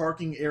covered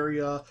parking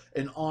area,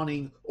 an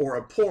awning, or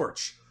a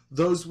porch.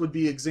 Those would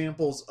be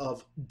examples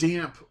of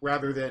damp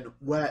rather than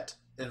wet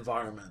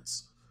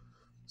environments.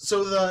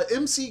 So the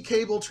MC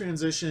cable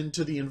transition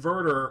to the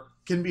inverter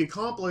can be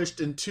accomplished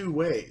in 2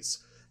 ways.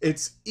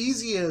 It's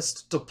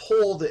easiest to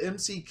pull the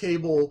MC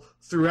cable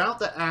throughout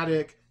the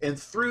attic and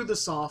through the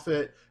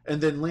soffit and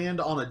then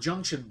land on a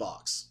junction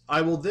box.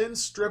 I will then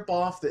strip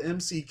off the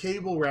MC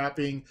cable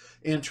wrapping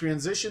and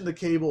transition the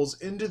cables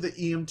into the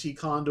EMT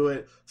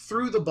conduit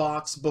through the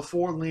box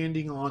before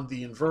landing on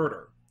the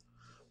inverter.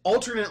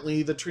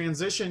 Alternately, the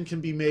transition can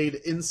be made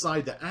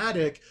inside the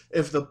attic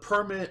if the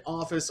permit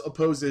office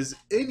opposes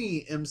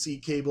any MC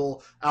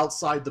cable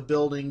outside the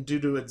building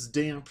due to its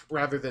damp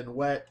rather than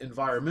wet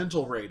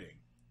environmental rating.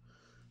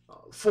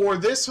 For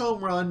this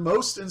home run,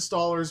 most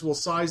installers will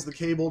size the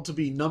cable to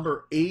be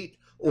number 8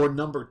 or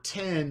number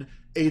 10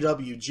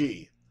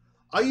 AWG.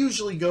 I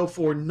usually go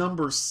for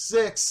number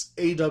 6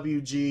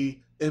 AWG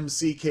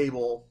MC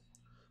cable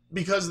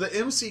because the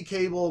MC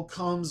cable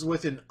comes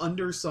with an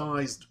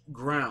undersized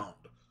ground.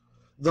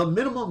 The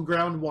minimum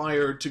ground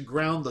wire to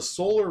ground the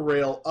solar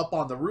rail up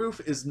on the roof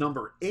is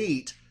number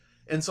 8,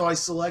 and so I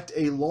select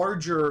a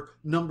larger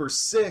number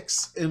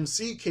 6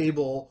 MC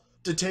cable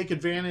to take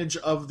advantage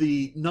of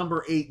the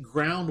number 8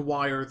 ground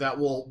wire that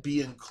will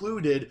be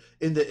included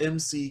in the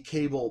MC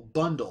cable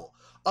bundle.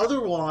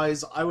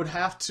 Otherwise, I would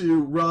have to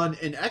run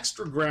an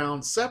extra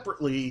ground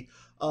separately.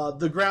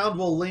 The ground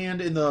will land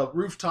in the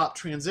rooftop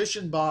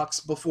transition box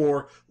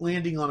before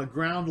landing on a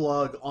ground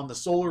lug on the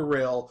solar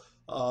rail,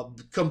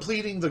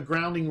 completing the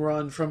grounding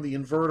run from the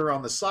inverter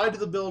on the side of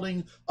the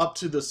building up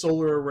to the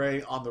solar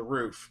array on the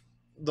roof.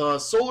 The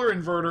solar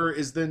inverter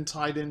is then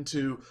tied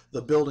into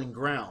the building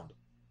ground.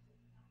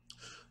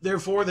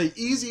 Therefore, the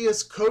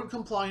easiest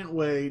code-compliant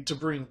way to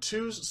bring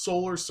 2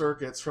 solar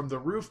circuits from the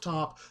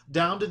rooftop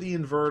down to the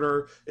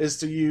inverter is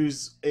to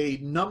use a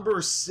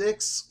number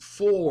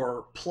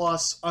 6-4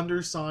 plus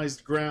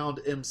undersized ground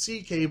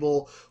MC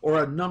cable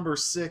or a number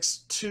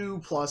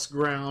 6-2 plus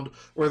ground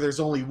where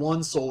there's only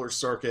 1 solar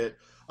circuit.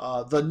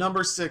 The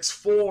number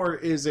 6-4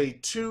 is a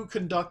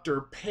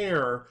 2-conductor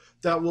pair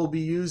that will be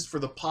used for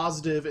the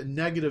positive and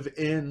negative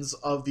ends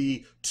of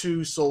the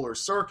 2 solar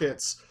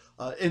circuits.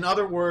 In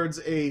other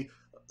words, a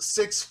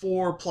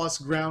 6-4 plus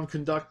ground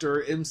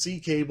conductor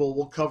MC cable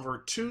will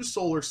cover 2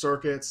 solar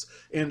circuits,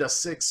 and a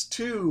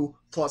 6-2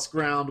 plus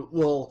ground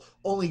will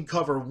only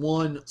cover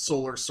 1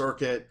 solar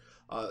circuit.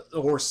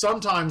 Or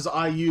sometimes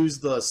I use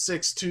the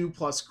 6-2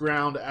 plus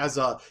ground as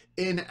a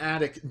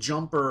in-attic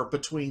jumper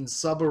between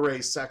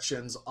subarray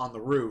sections on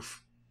the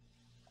roof,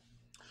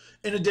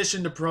 in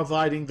addition to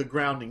providing the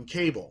grounding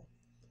cable.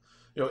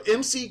 You know,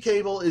 MC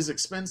cable is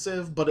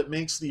expensive, but it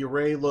makes the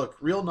array look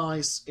real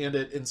nice and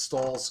it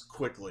installs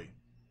quickly.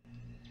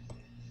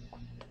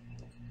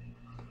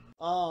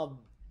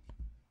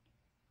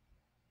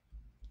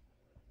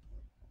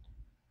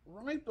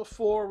 Right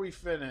before we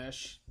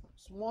finish,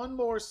 there's one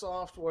more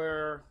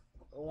software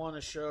I want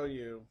to show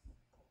you.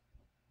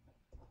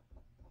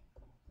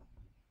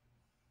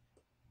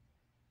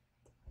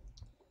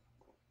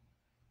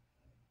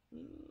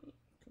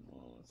 Come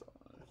on,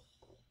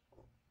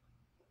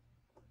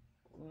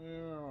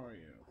 where are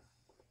you?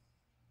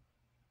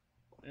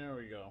 There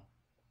we go.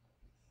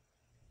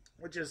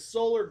 Which is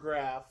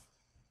SolarGraph.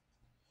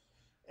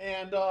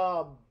 And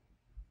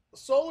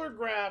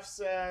SolarGraph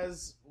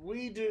says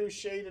we do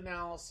shade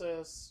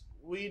analysis,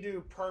 we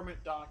do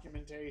permit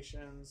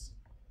documentations,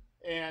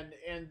 and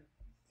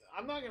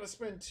I'm not going to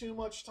spend too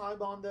much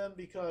time on them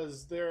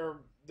because they're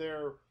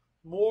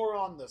more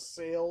on the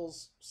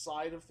sales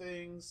side of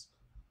things.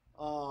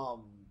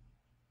 You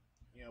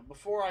know,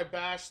 before I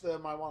bash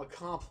them, I want to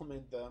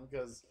compliment them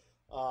because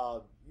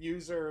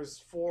users,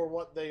 for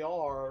what they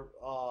are,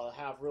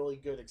 have really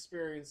good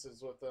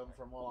experiences with them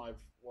from what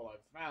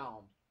I've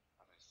found.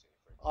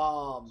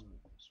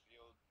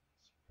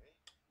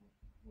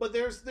 but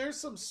there's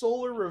some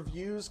solar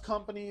reviews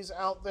companies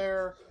out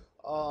there.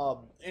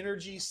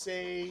 Energy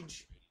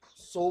Sage,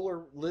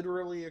 Solar,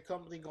 literally a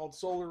company called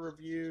Solar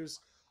Reviews,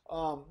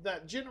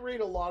 that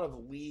generate a lot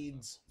of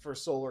leads for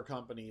solar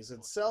companies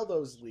and sell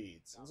those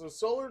leads. And so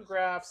Solar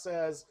Graph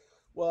says,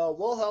 well,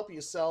 we'll help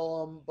you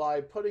sell them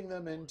by putting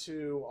them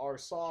into our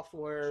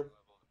software.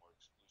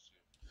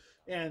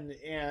 And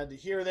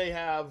here they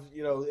have,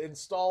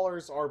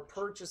 installers are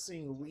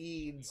purchasing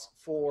leads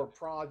for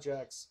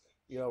projects,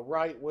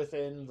 right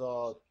within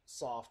the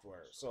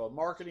software. So a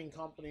marketing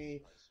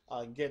company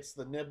gets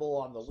the nibble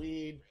on the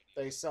lead,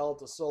 they sell it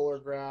to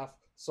SolarGraph.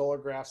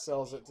 SolarGraph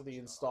sells it to the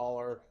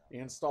installer. The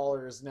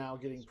installer is now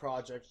getting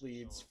project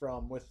leads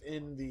from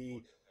within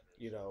the,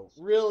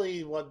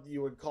 really what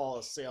you would call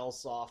a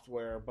sales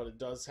software, but it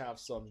does have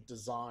some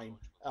design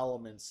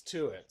elements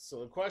to it.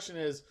 So the question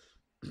is,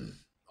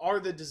 are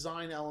the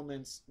design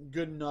elements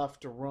good enough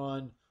to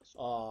run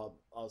a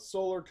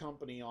solar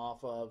company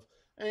off of?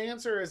 And the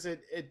answer is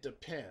it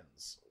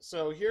depends.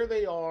 So here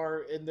they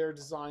are in their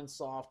design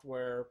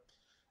software,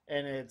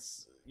 and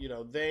it's,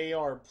 they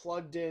are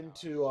plugged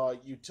into a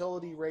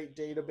utility rate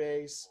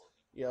database.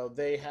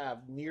 They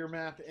have near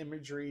map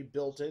imagery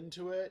built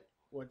into it,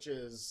 which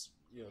is,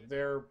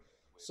 their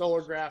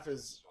solar graph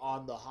is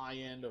on the high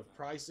end of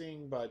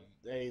pricing, but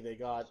they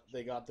got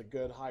the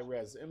good high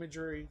res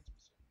imagery.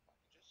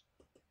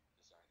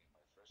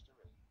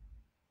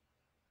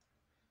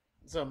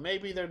 So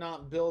maybe they're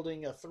not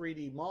building a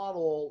 3D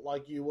model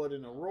like you would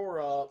in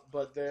Aurora,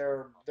 but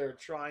they're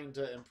trying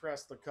to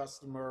impress the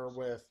customer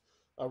with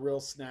a real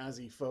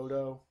snazzy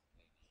photo.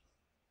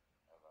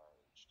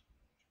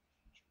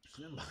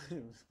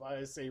 If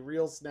I say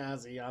real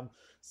snazzy, I'm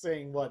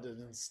saying what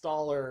an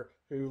installer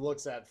who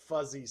looks at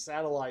fuzzy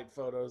satellite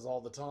photos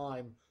all the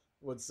time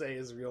would say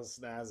is real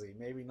snazzy.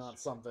 Maybe not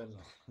something,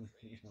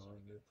 you know,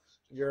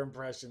 your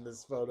impression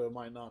this photo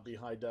might not be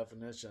high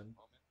definition.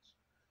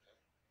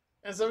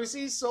 And so we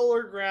see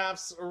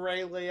SolarGraph's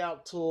array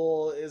layout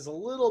tool is a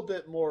little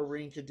bit more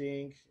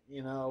rinky-dink.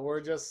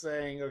 We're just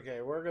saying,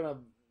 okay, we're gonna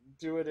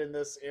do it in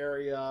this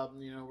area.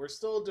 We're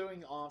still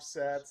doing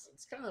offsets.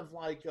 It's kind of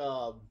like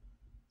a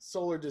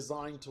solar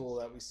design tool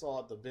that we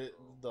saw at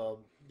the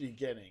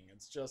beginning.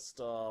 It's just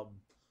kind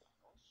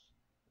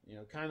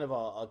of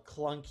a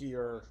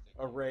clunkier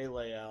array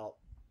layout.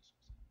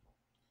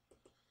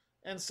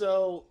 And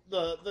so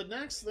the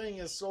next thing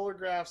is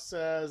SolarGraph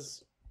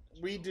says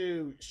we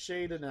do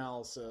shade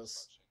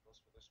analysis.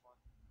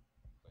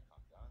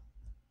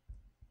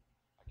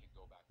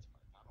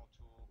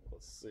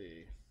 Let's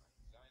see.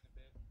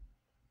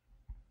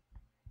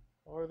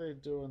 How are they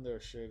doing their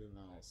shade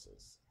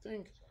analysis? I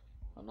think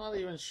I'm not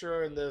even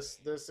sure in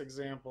this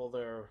example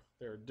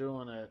they're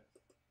doing it.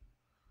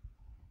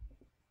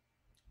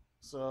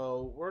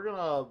 So we're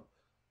gonna,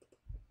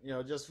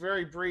 just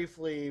very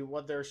briefly,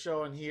 what they're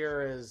showing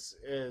here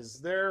is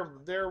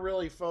they're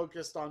really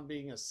focused on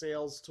being a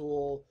sales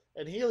tool,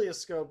 and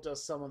Helioscope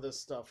does some of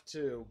this stuff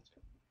too.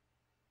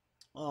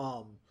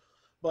 Um,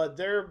 but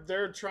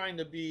they're trying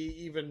to be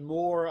even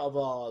more of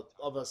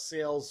a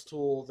sales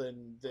tool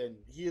than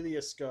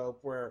Helioscope,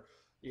 where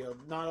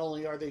not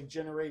only are they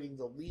generating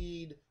the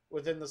lead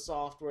within the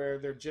software,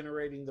 they're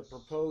generating the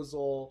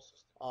proposal.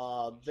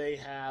 They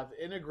have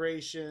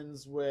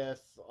integrations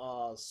with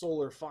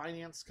solar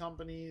finance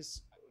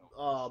companies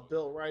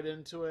built right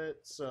into it.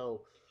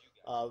 So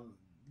uh,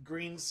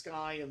 Green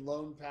Sky and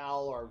Lone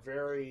Pal are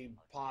very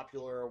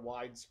popular,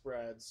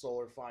 widespread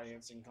solar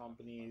financing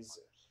companies.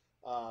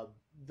 Uh,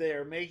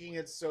 they're making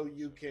it so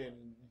you can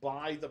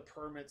buy the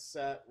permit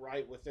set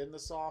right within the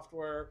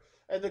software.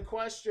 And the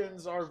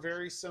questions are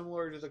very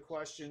similar to the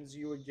questions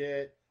you would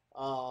get,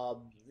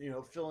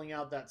 filling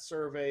out that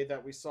survey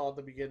that we saw at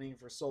the beginning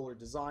for Solar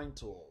Design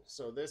Tool.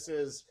 So this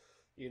is,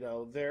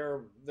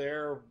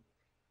 they're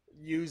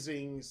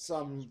using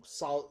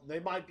they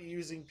might be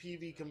using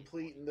PV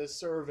Complete in this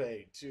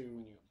survey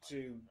to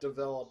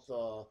develop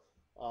the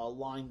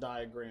line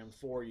diagram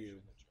for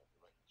you,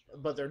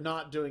 but they're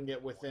not doing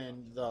it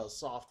within the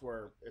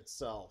software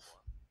itself.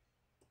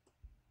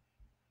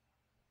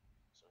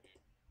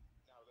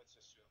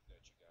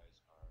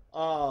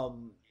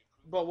 Um,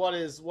 but what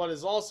is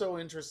also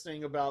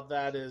interesting about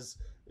that is,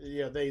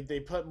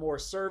 they put more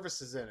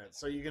services in it,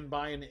 so you can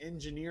buy an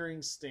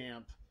engineering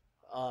stamp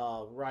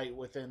right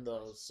within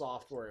the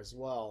software as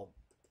well.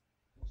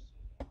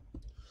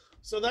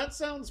 So that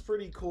sounds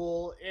pretty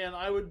cool, and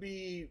I would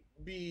be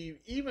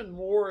even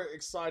more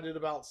excited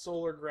about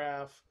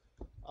SolarGraph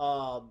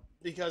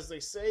because they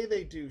say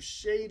they do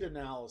shade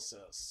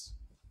analysis.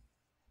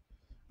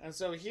 And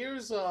so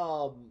here's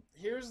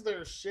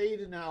their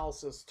shade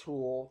analysis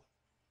tool,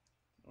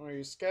 where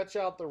you sketch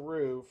out the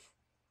roof.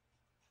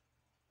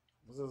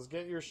 It says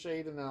get your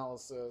shade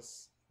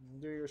analysis,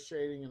 do your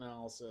shading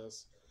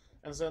analysis.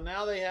 And so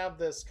now they have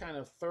this kind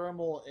of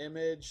thermal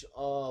image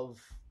of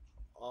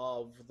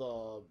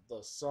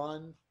the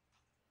sun.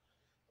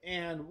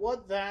 And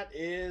what that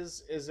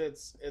is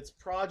it's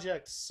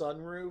Project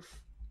Sunroof.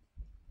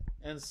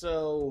 And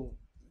so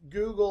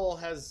Google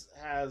has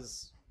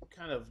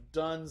kind of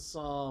done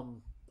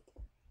some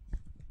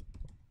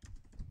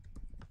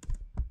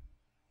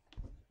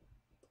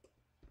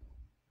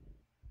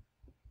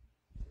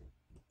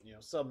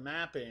some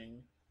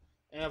mapping,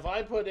 and if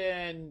I put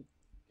in,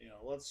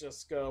 let's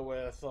just go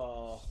with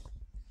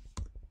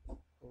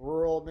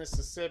rural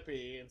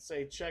Mississippi and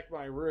say check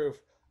my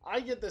roof, I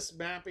get this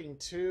mapping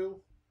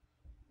too.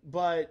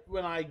 But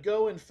when I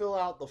go and fill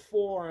out the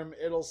form,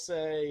 it'll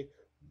say,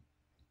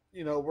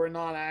 we're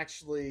not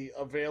actually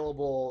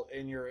available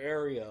in your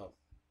area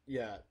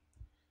yet.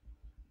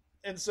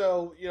 And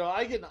so,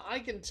 I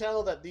can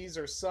tell that these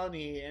are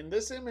sunny, and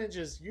this image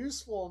is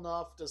useful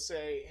enough to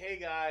say, hey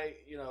guy,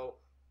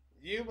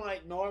 you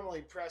might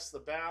normally press the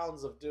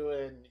bounds of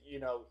doing,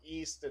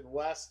 east and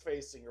west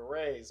facing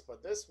arrays,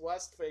 but this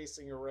west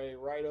facing array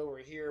right over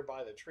here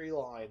by the tree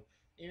line,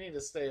 you need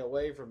to stay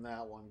away from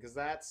that one because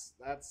that's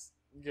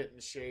getting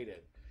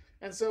shaded.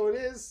 And so it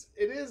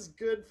is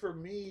good for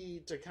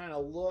me to kind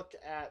of look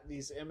at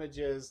these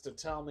images to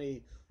tell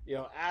me,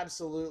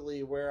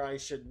 absolutely where I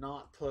should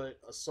not put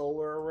a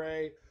solar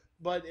array.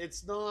 But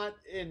it's not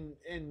in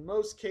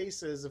most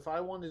cases. If I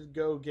wanted to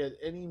go get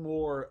any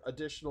more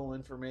additional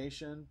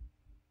information,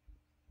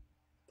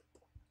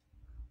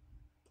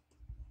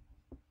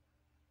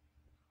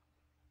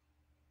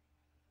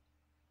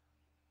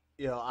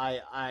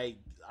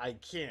 I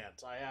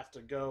can't. I have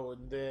to go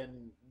and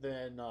then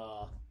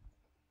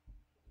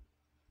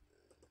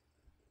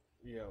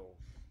you know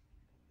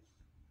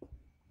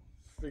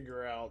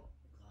figure out.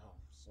 Oh,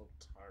 I'm so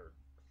tired.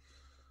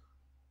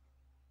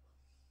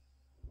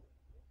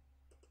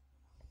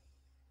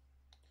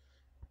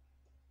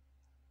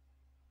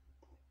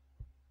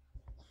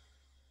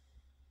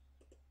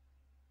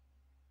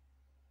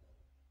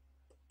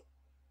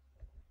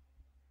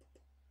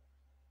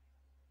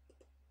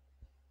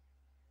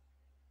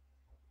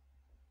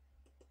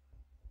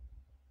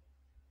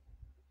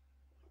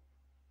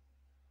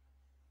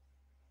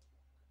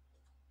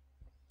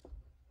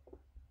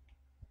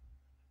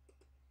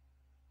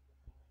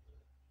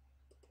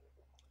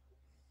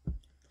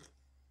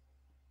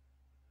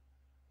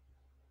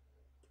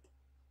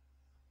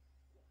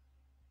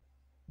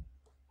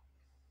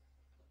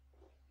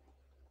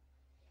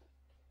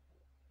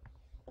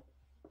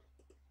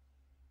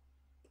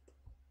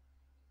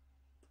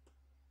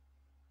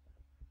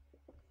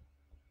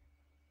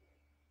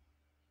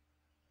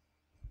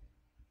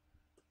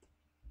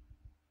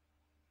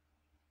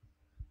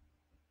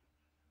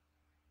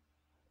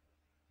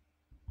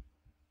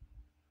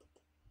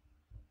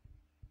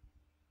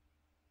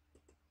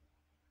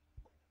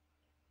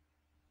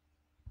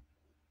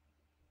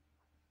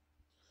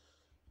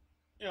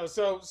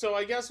 So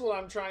I guess what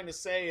I'm trying to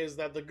say is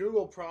that the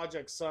Google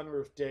Project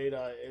Sunroof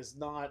data is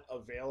not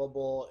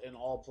available in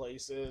all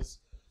places,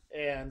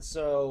 and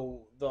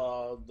so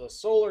the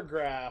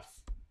SolarGraph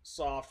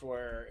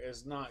software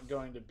is not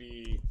going to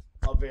be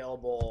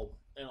available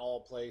in all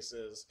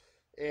places,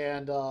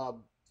 and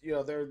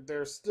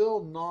they're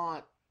still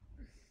not.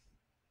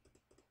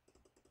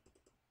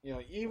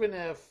 Even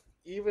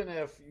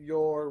if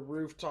your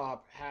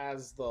rooftop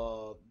has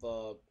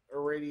the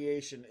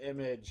irradiation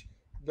image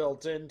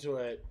built into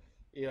it,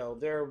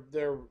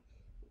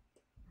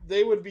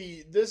 they would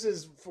be. This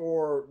is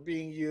for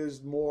being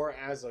used more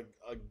as a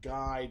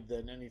guide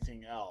than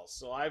anything else.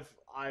 So I've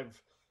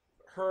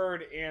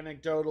heard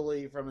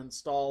anecdotally from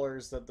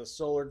installers that the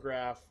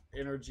SolarGraph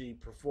energy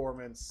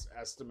performance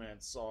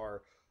estimates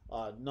are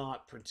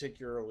not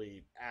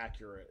particularly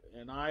accurate,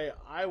 and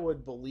I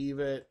would believe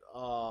it,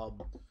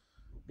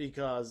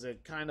 because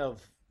it kind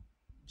of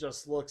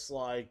just looks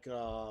like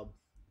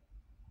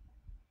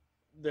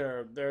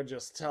they're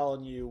just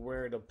telling you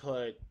where to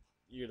put,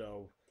 you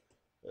know,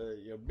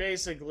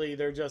 basically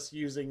they're just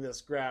using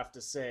this graph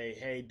to say,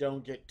 hey,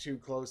 don't get too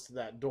close to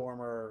that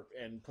dormer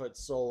and put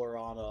solar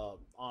on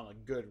a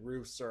good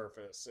roof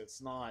surface.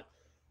 It's not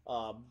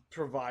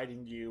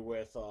providing you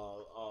with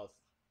a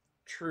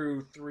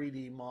true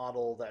 3D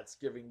model that's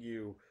giving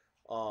you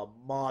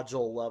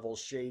module level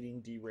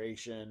shading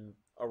duration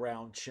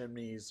around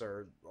chimneys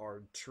or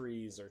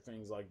trees or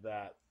things like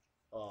that.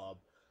 Uh,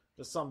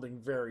 just something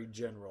very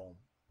general.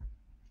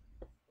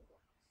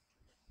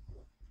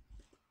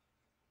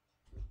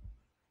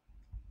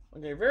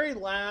 Okay, very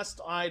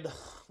last, I'd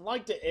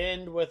like to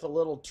end with a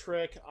little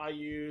trick I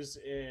use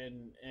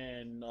in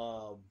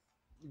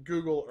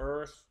Google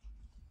Earth.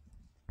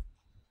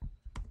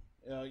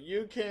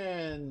 You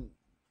can,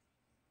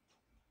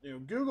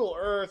 Google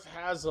Earth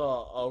has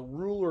a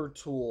ruler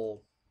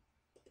tool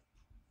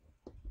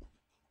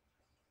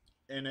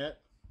in it.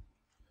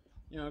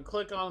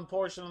 Click on a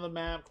portion of the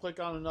map, click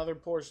on another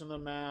portion of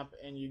the map,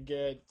 and you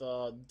get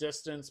the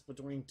distance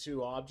between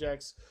two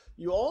objects.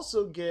 You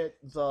also get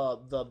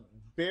the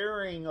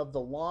bearing of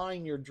the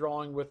line you're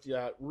drawing with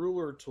that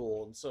ruler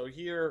tool. And so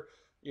here,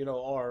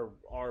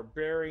 our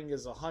bearing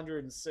is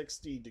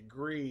 160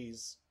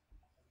 degrees.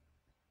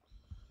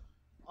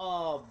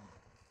 Um,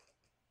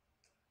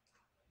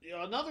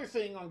 Another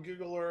thing on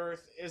Google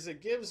Earth is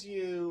it gives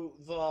you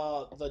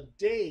the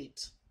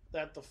date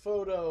that the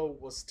photo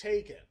was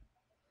taken.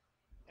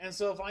 And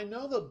so if I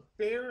know the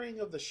bearing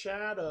of the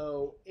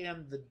shadow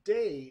and the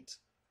date,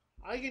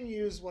 I can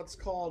use what's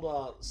called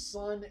a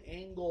sun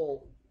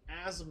angle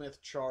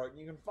azimuth chart.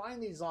 You can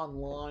find these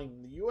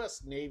online. The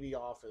U.S. Navy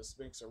office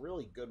makes a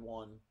really good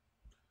one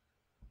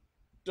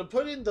to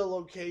put in the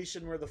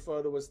location where the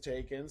photo was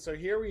taken. So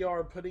here we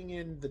are putting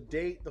in the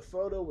date the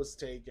photo was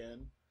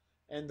taken,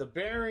 and the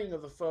bearing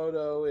of the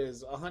photo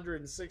is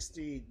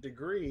 160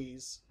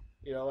 degrees,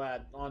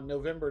 at on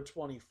November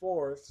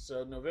 24th.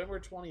 So November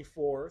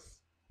 24th,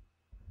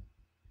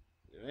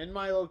 in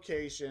my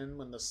location,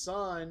 when the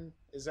sun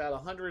is at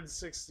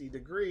 160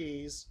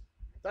 degrees,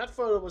 that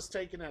photo was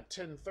taken at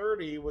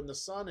 10:30 when the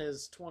sun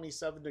is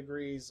 27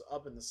 degrees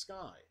up in the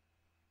sky.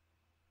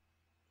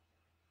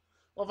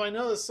 Well, if I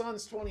know the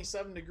sun's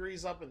 27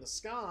 degrees up in the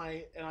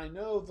sky and I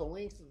know the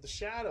length of the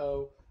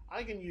shadow,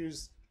 I can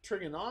use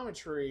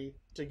trigonometry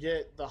to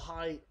get the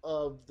height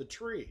of the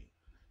tree.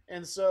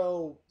 And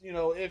so,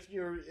 if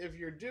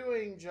you're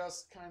doing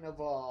just kind of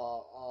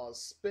a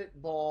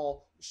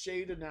spitball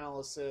shade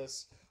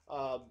analysis,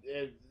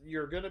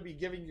 you're going to be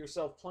giving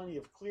yourself plenty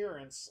of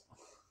clearance,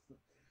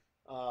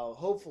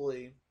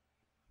 hopefully.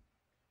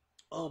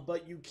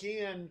 But you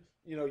can,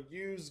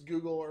 use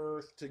Google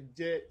Earth to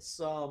get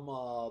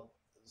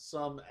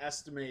some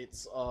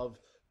estimates of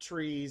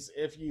trees.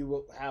 If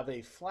you have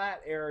a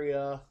flat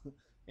area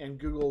and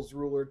Google's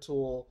ruler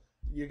tool,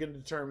 you can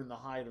determine the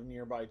height of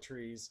nearby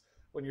trees.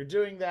 When you're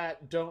doing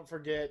that, don't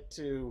forget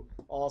to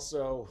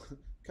also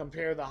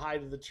compare the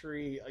height of the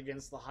tree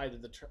against the height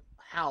of the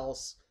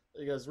house,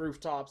 because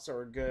rooftops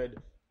are a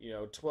good,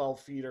 12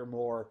 feet or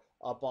more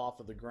up off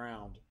of the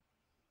ground.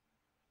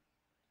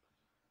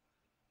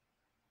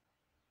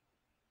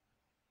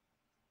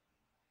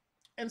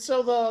 And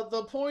so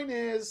the point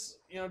is,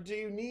 do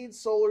you need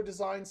solar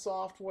design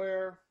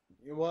software?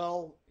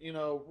 Well,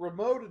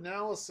 remote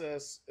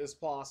analysis is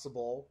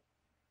possible.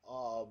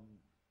 Um,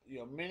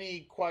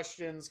 many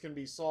questions can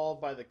be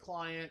solved by the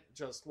client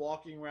just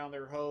walking around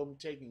their home,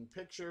 taking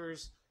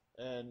pictures,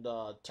 and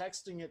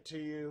texting it to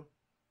you.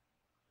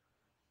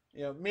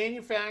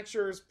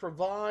 Manufacturers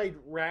provide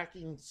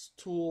racking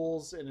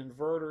tools and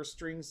inverter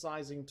string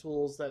sizing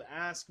tools that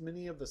ask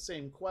many of the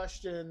same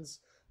questions.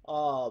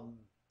 Um,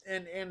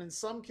 and in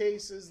some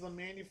cases, the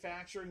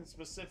manufacturing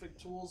specific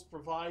tools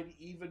provide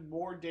even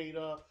more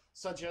data,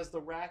 such as the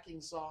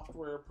racking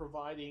software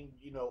providing,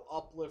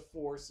 uplift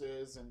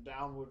forces and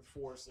downward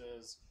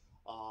forces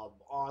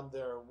on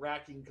their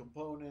racking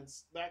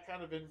components. That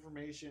kind of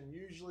information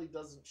usually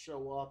doesn't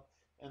show up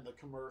in the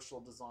commercial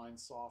design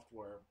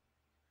software.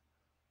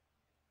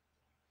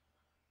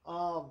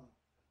 Um,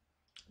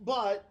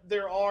 but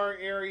there are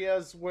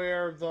areas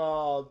where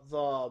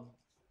the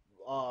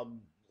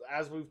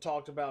as we've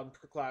talked about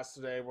in class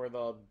today, where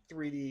the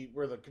 3D,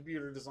 where the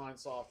computer design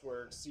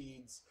software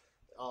exceeds,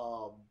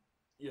 um,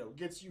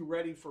 gets you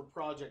ready for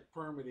project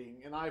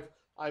permitting. And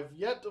I've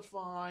yet to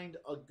find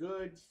a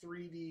good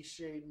 3D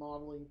shade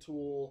modeling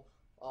tool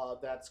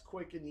that's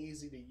quick and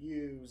easy to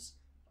use,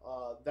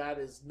 that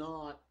is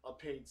not a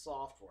paid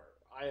software.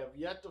 I have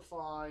yet to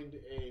find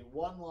a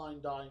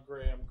one-line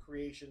diagram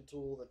creation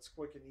tool that's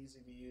quick and easy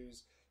to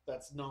use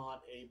that's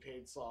not a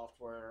paid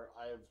software.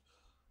 I've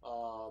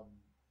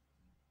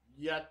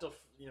yet to,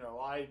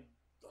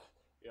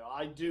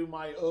 I do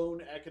my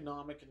own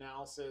economic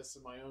analysis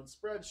and my own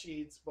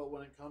spreadsheets, but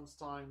when it comes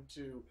time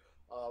to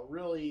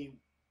really,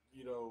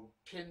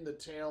 pin the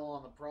tail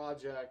on the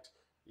project,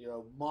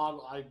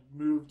 I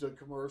moved to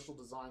commercial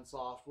design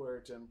software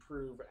to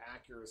improve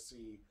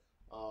accuracy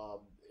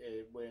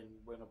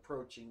when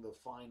approaching the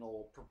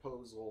final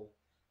proposal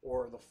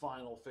or the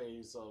final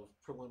phase of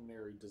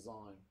preliminary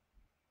design.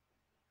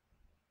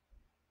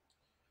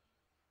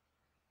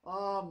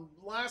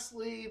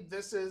 Lastly,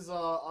 this is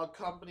a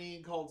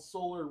company called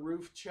Solar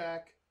Roof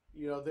Check.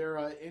 They're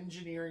an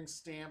engineering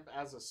stamp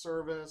as a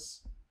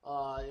service,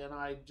 and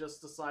I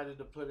just decided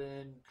to put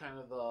in kind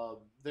of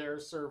their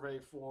survey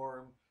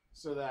form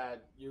so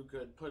that you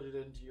could put it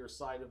into your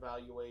site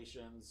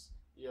evaluations.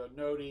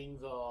 Noting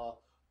the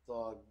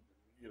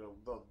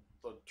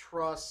the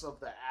truss of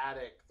the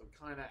attic, the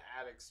kind of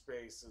attic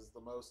space is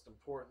the most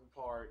important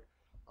part.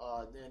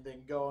 And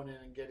then going in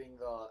and getting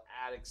the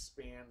attic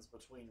spans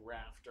between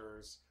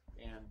rafters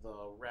and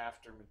the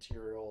rafter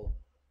material.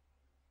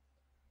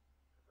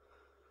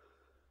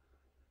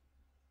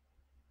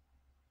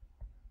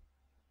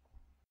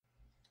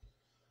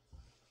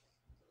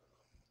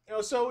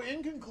 So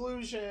in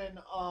conclusion,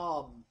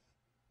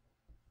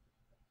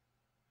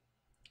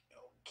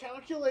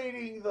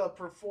 calculating the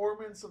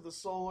performance of the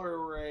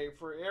solar array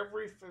for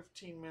every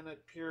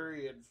 15-minute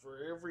period for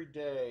every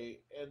day,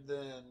 and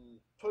then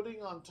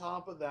putting on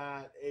top of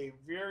that a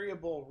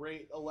variable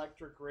rate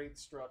electric rate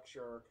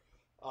structure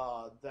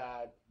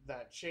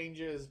that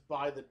changes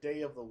by the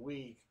day of the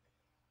week.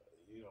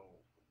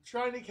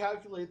 Trying to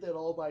calculate that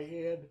all by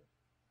hand,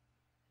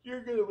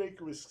 you're going to make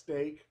a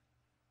mistake.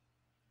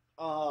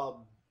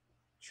 Um,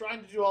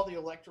 Trying to do all the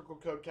electrical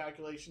code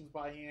calculations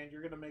by hand,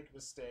 you're going to make a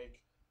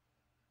mistake.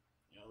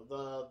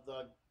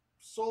 The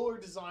solar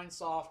design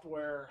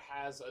software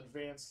has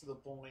advanced to the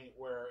point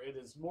where it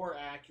is more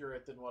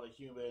accurate than what a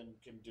human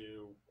can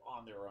do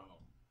on their own.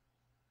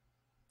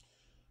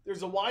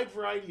 there's a wide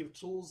variety of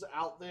tools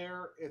out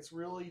there. It's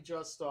really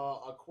just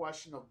a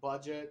question of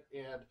budget.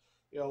 And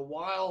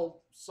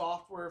while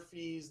software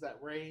fees that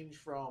range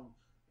from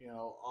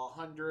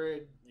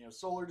 100,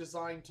 solar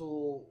design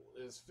tool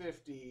is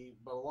 50,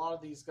 but a lot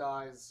of these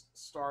guys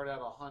start at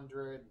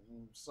 100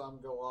 and some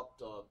go up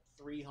to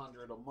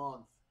 300 a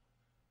month.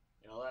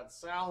 That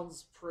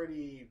sounds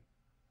pretty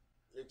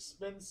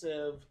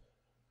expensive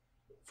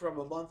from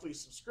a monthly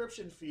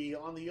subscription fee.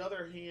 On the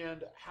other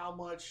hand, how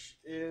much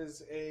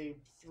is a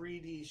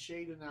 3D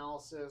shade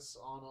analysis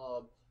on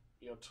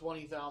a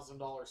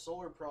 $20,000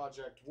 solar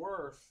project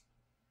worth?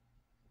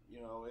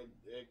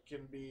 It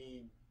can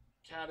be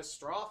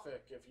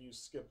catastrophic if you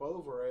skip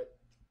over it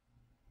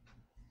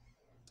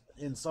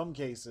in some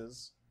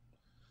cases.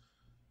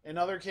 In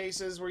other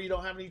cases where you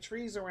don't have any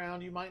trees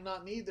around, you might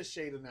not need the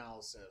shade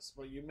analysis,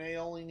 but you may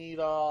only need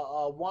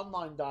a one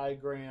line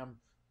diagram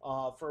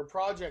for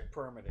project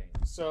permitting.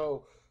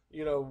 So,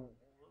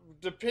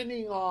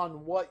 depending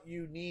on what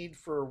you need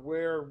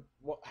for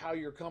how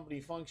your company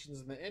functions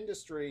in the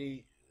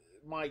industry,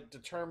 might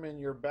determine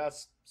your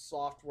best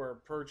software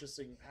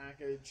purchasing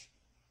package.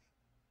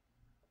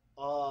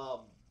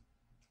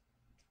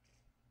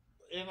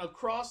 And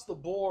across the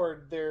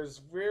board, there's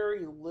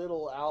very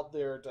little out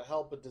there to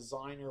help a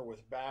designer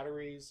with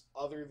batteries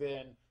other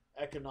than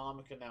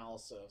economic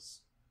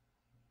analysis.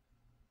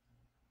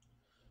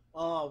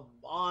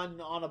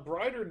 On a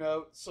brighter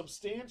note,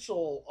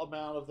 substantial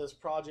amount of this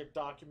project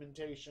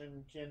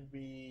documentation can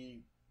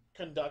be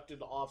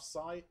conducted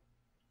off-site.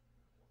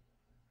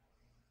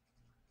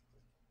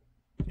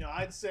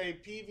 I'd say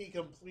PV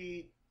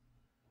Complete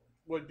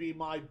would be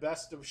my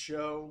best of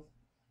show,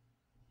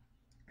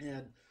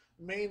 and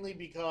mainly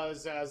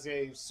because as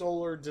a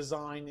solar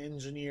design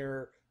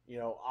engineer,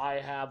 I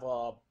have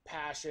a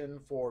passion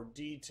for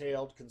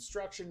detailed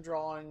construction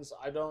drawings.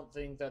 I don't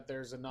think that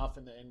there's enough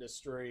in the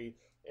industry,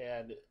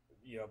 and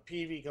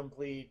PV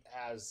Complete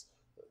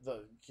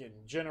can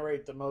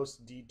generate the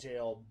most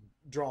detailed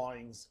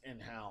drawings in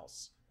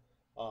house.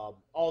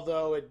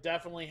 Although it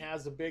definitely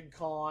has a big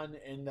con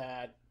in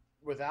that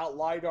without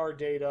LiDAR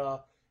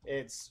data,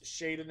 its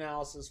shade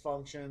analysis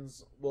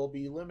functions will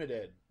be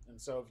limited. And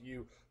so if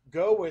you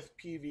go with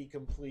PV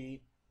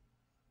Complete,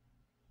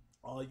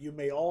 you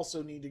may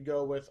also need to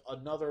go with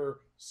another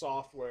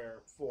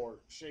software for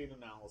shade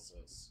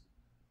analysis.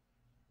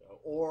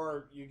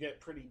 Or you get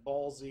pretty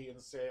ballsy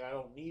and say, I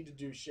don't need to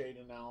do shade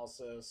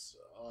analysis.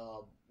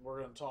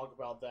 We're going to talk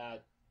about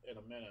that in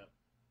a minute.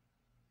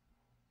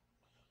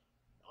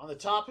 On the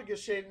topic of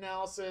shade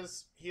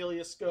analysis,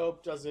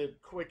 Helioscope does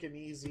it quick and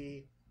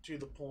easy, to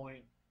the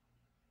point.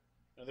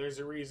 And there's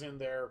a reason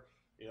they're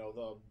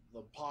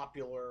the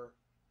popular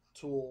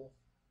tool.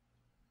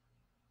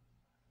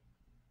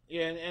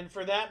 And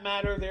for that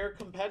matter, their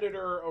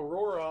competitor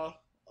Aurora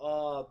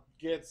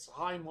gets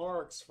high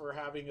marks for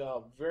having a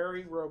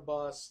very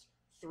robust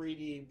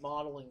 3D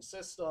modeling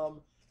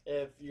system.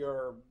 If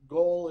your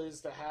goal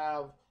is to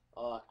have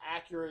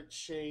accurate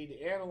shade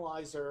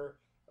analyzer,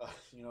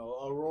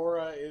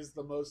 Aurora is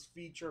the most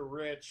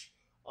feature-rich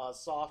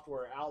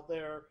software out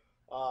there.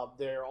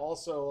 They're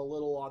also a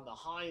little on the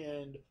high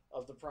end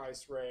of the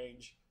price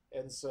range,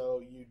 and so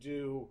you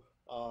do,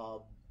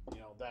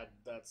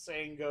 that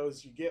saying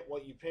goes, you get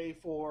what you pay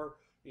for.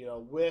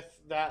 With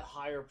that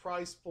higher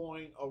price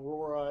point,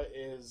 Aurora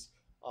is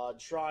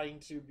trying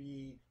to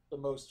be the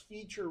most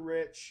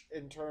feature-rich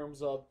in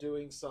terms of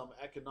doing some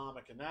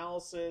economic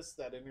analysis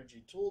that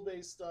Energy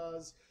Toolbase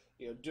does.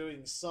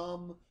 Doing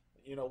some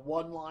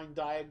one-line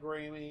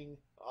diagramming,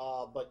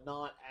 but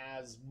not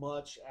as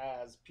much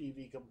as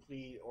PV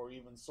Complete or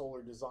even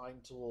Solar Design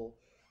Tool.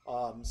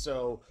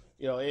 So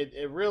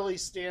it really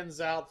stands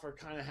out for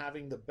kind of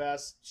having the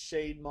best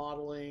shade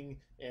modeling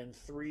and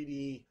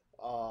 3D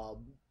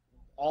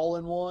all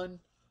in one.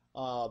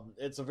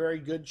 It's a very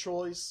good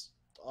choice.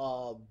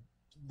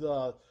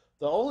 The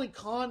only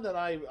con that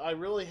I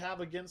really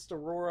have against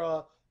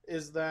Aurora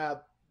is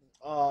that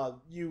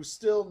you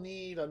still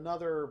need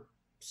another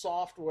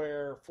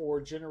software for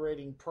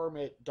generating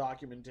permit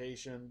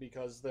documentation,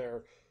 because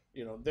they're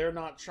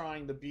not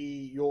trying to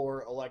be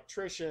your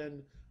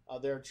electrician.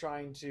 They're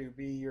trying to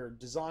be your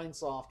design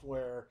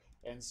software,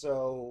 and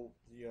so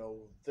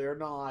they're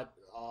not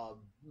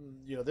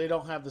they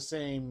don't have the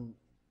same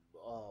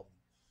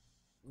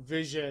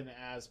vision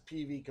as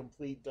PV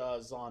Complete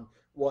does on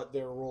what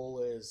their role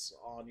is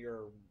on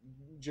your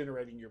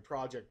generating your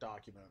project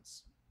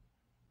documents.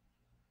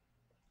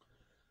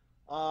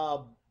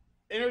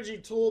 Energy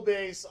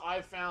Toolbase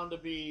I found to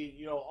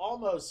be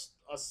almost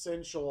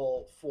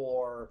essential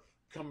for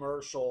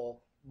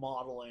commercial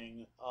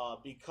modeling,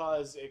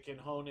 because it can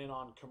hone in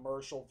on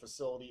commercial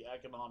facility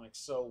economics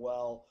so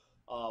well.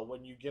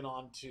 When you get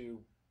onto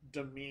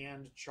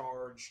demand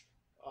charge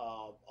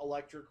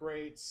electric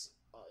rates,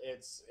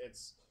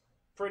 it's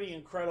pretty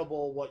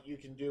incredible what you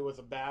can do with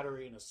a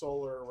battery and a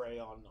solar array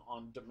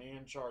on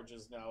demand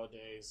charges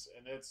nowadays,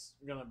 and it's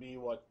going to be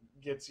what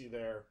gets you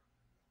there.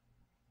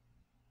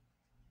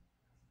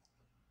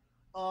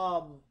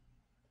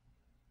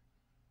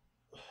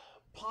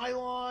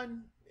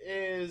 Pylon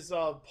is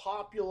a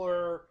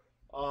popular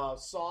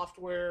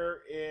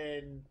software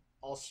in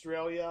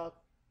Australia.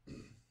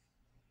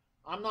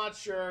 I'm not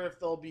sure if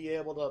they'll be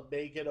able to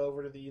make it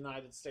over to the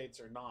United States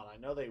or not. I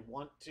know they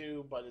want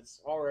to, but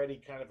it's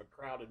already kind of a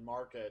crowded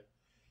market.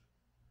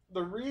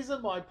 The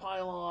reason why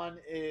Pylon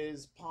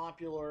is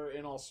popular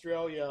in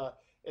Australia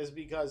is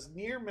because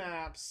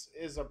Nearmaps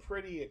is a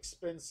pretty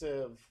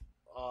expensive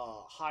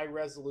high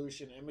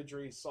resolution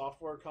imagery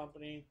software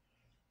company,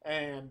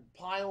 and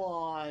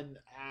Pylon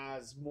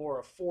has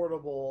more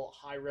affordable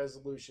high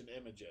resolution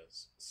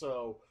images.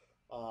 So,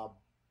 uh,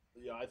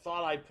 I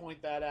thought I'd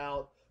point that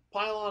out.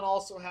 Pylon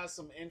also has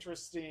some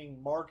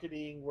interesting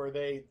marketing where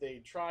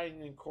they try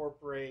and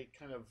incorporate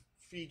kind of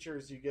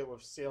features you get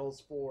with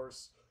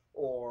Salesforce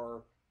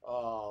or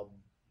um,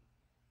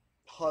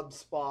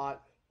 HubSpot,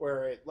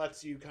 where it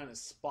lets you kind of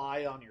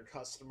spy on your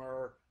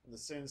customer in the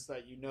sense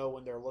that you know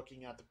when they're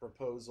looking at the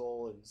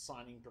proposal and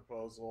signing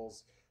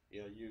proposals.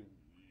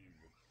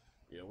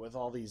 With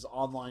all these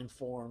online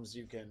forms,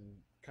 you can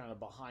kind of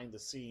behind the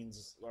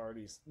scenes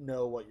already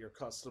know what your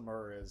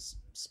customer is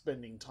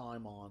spending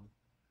time on.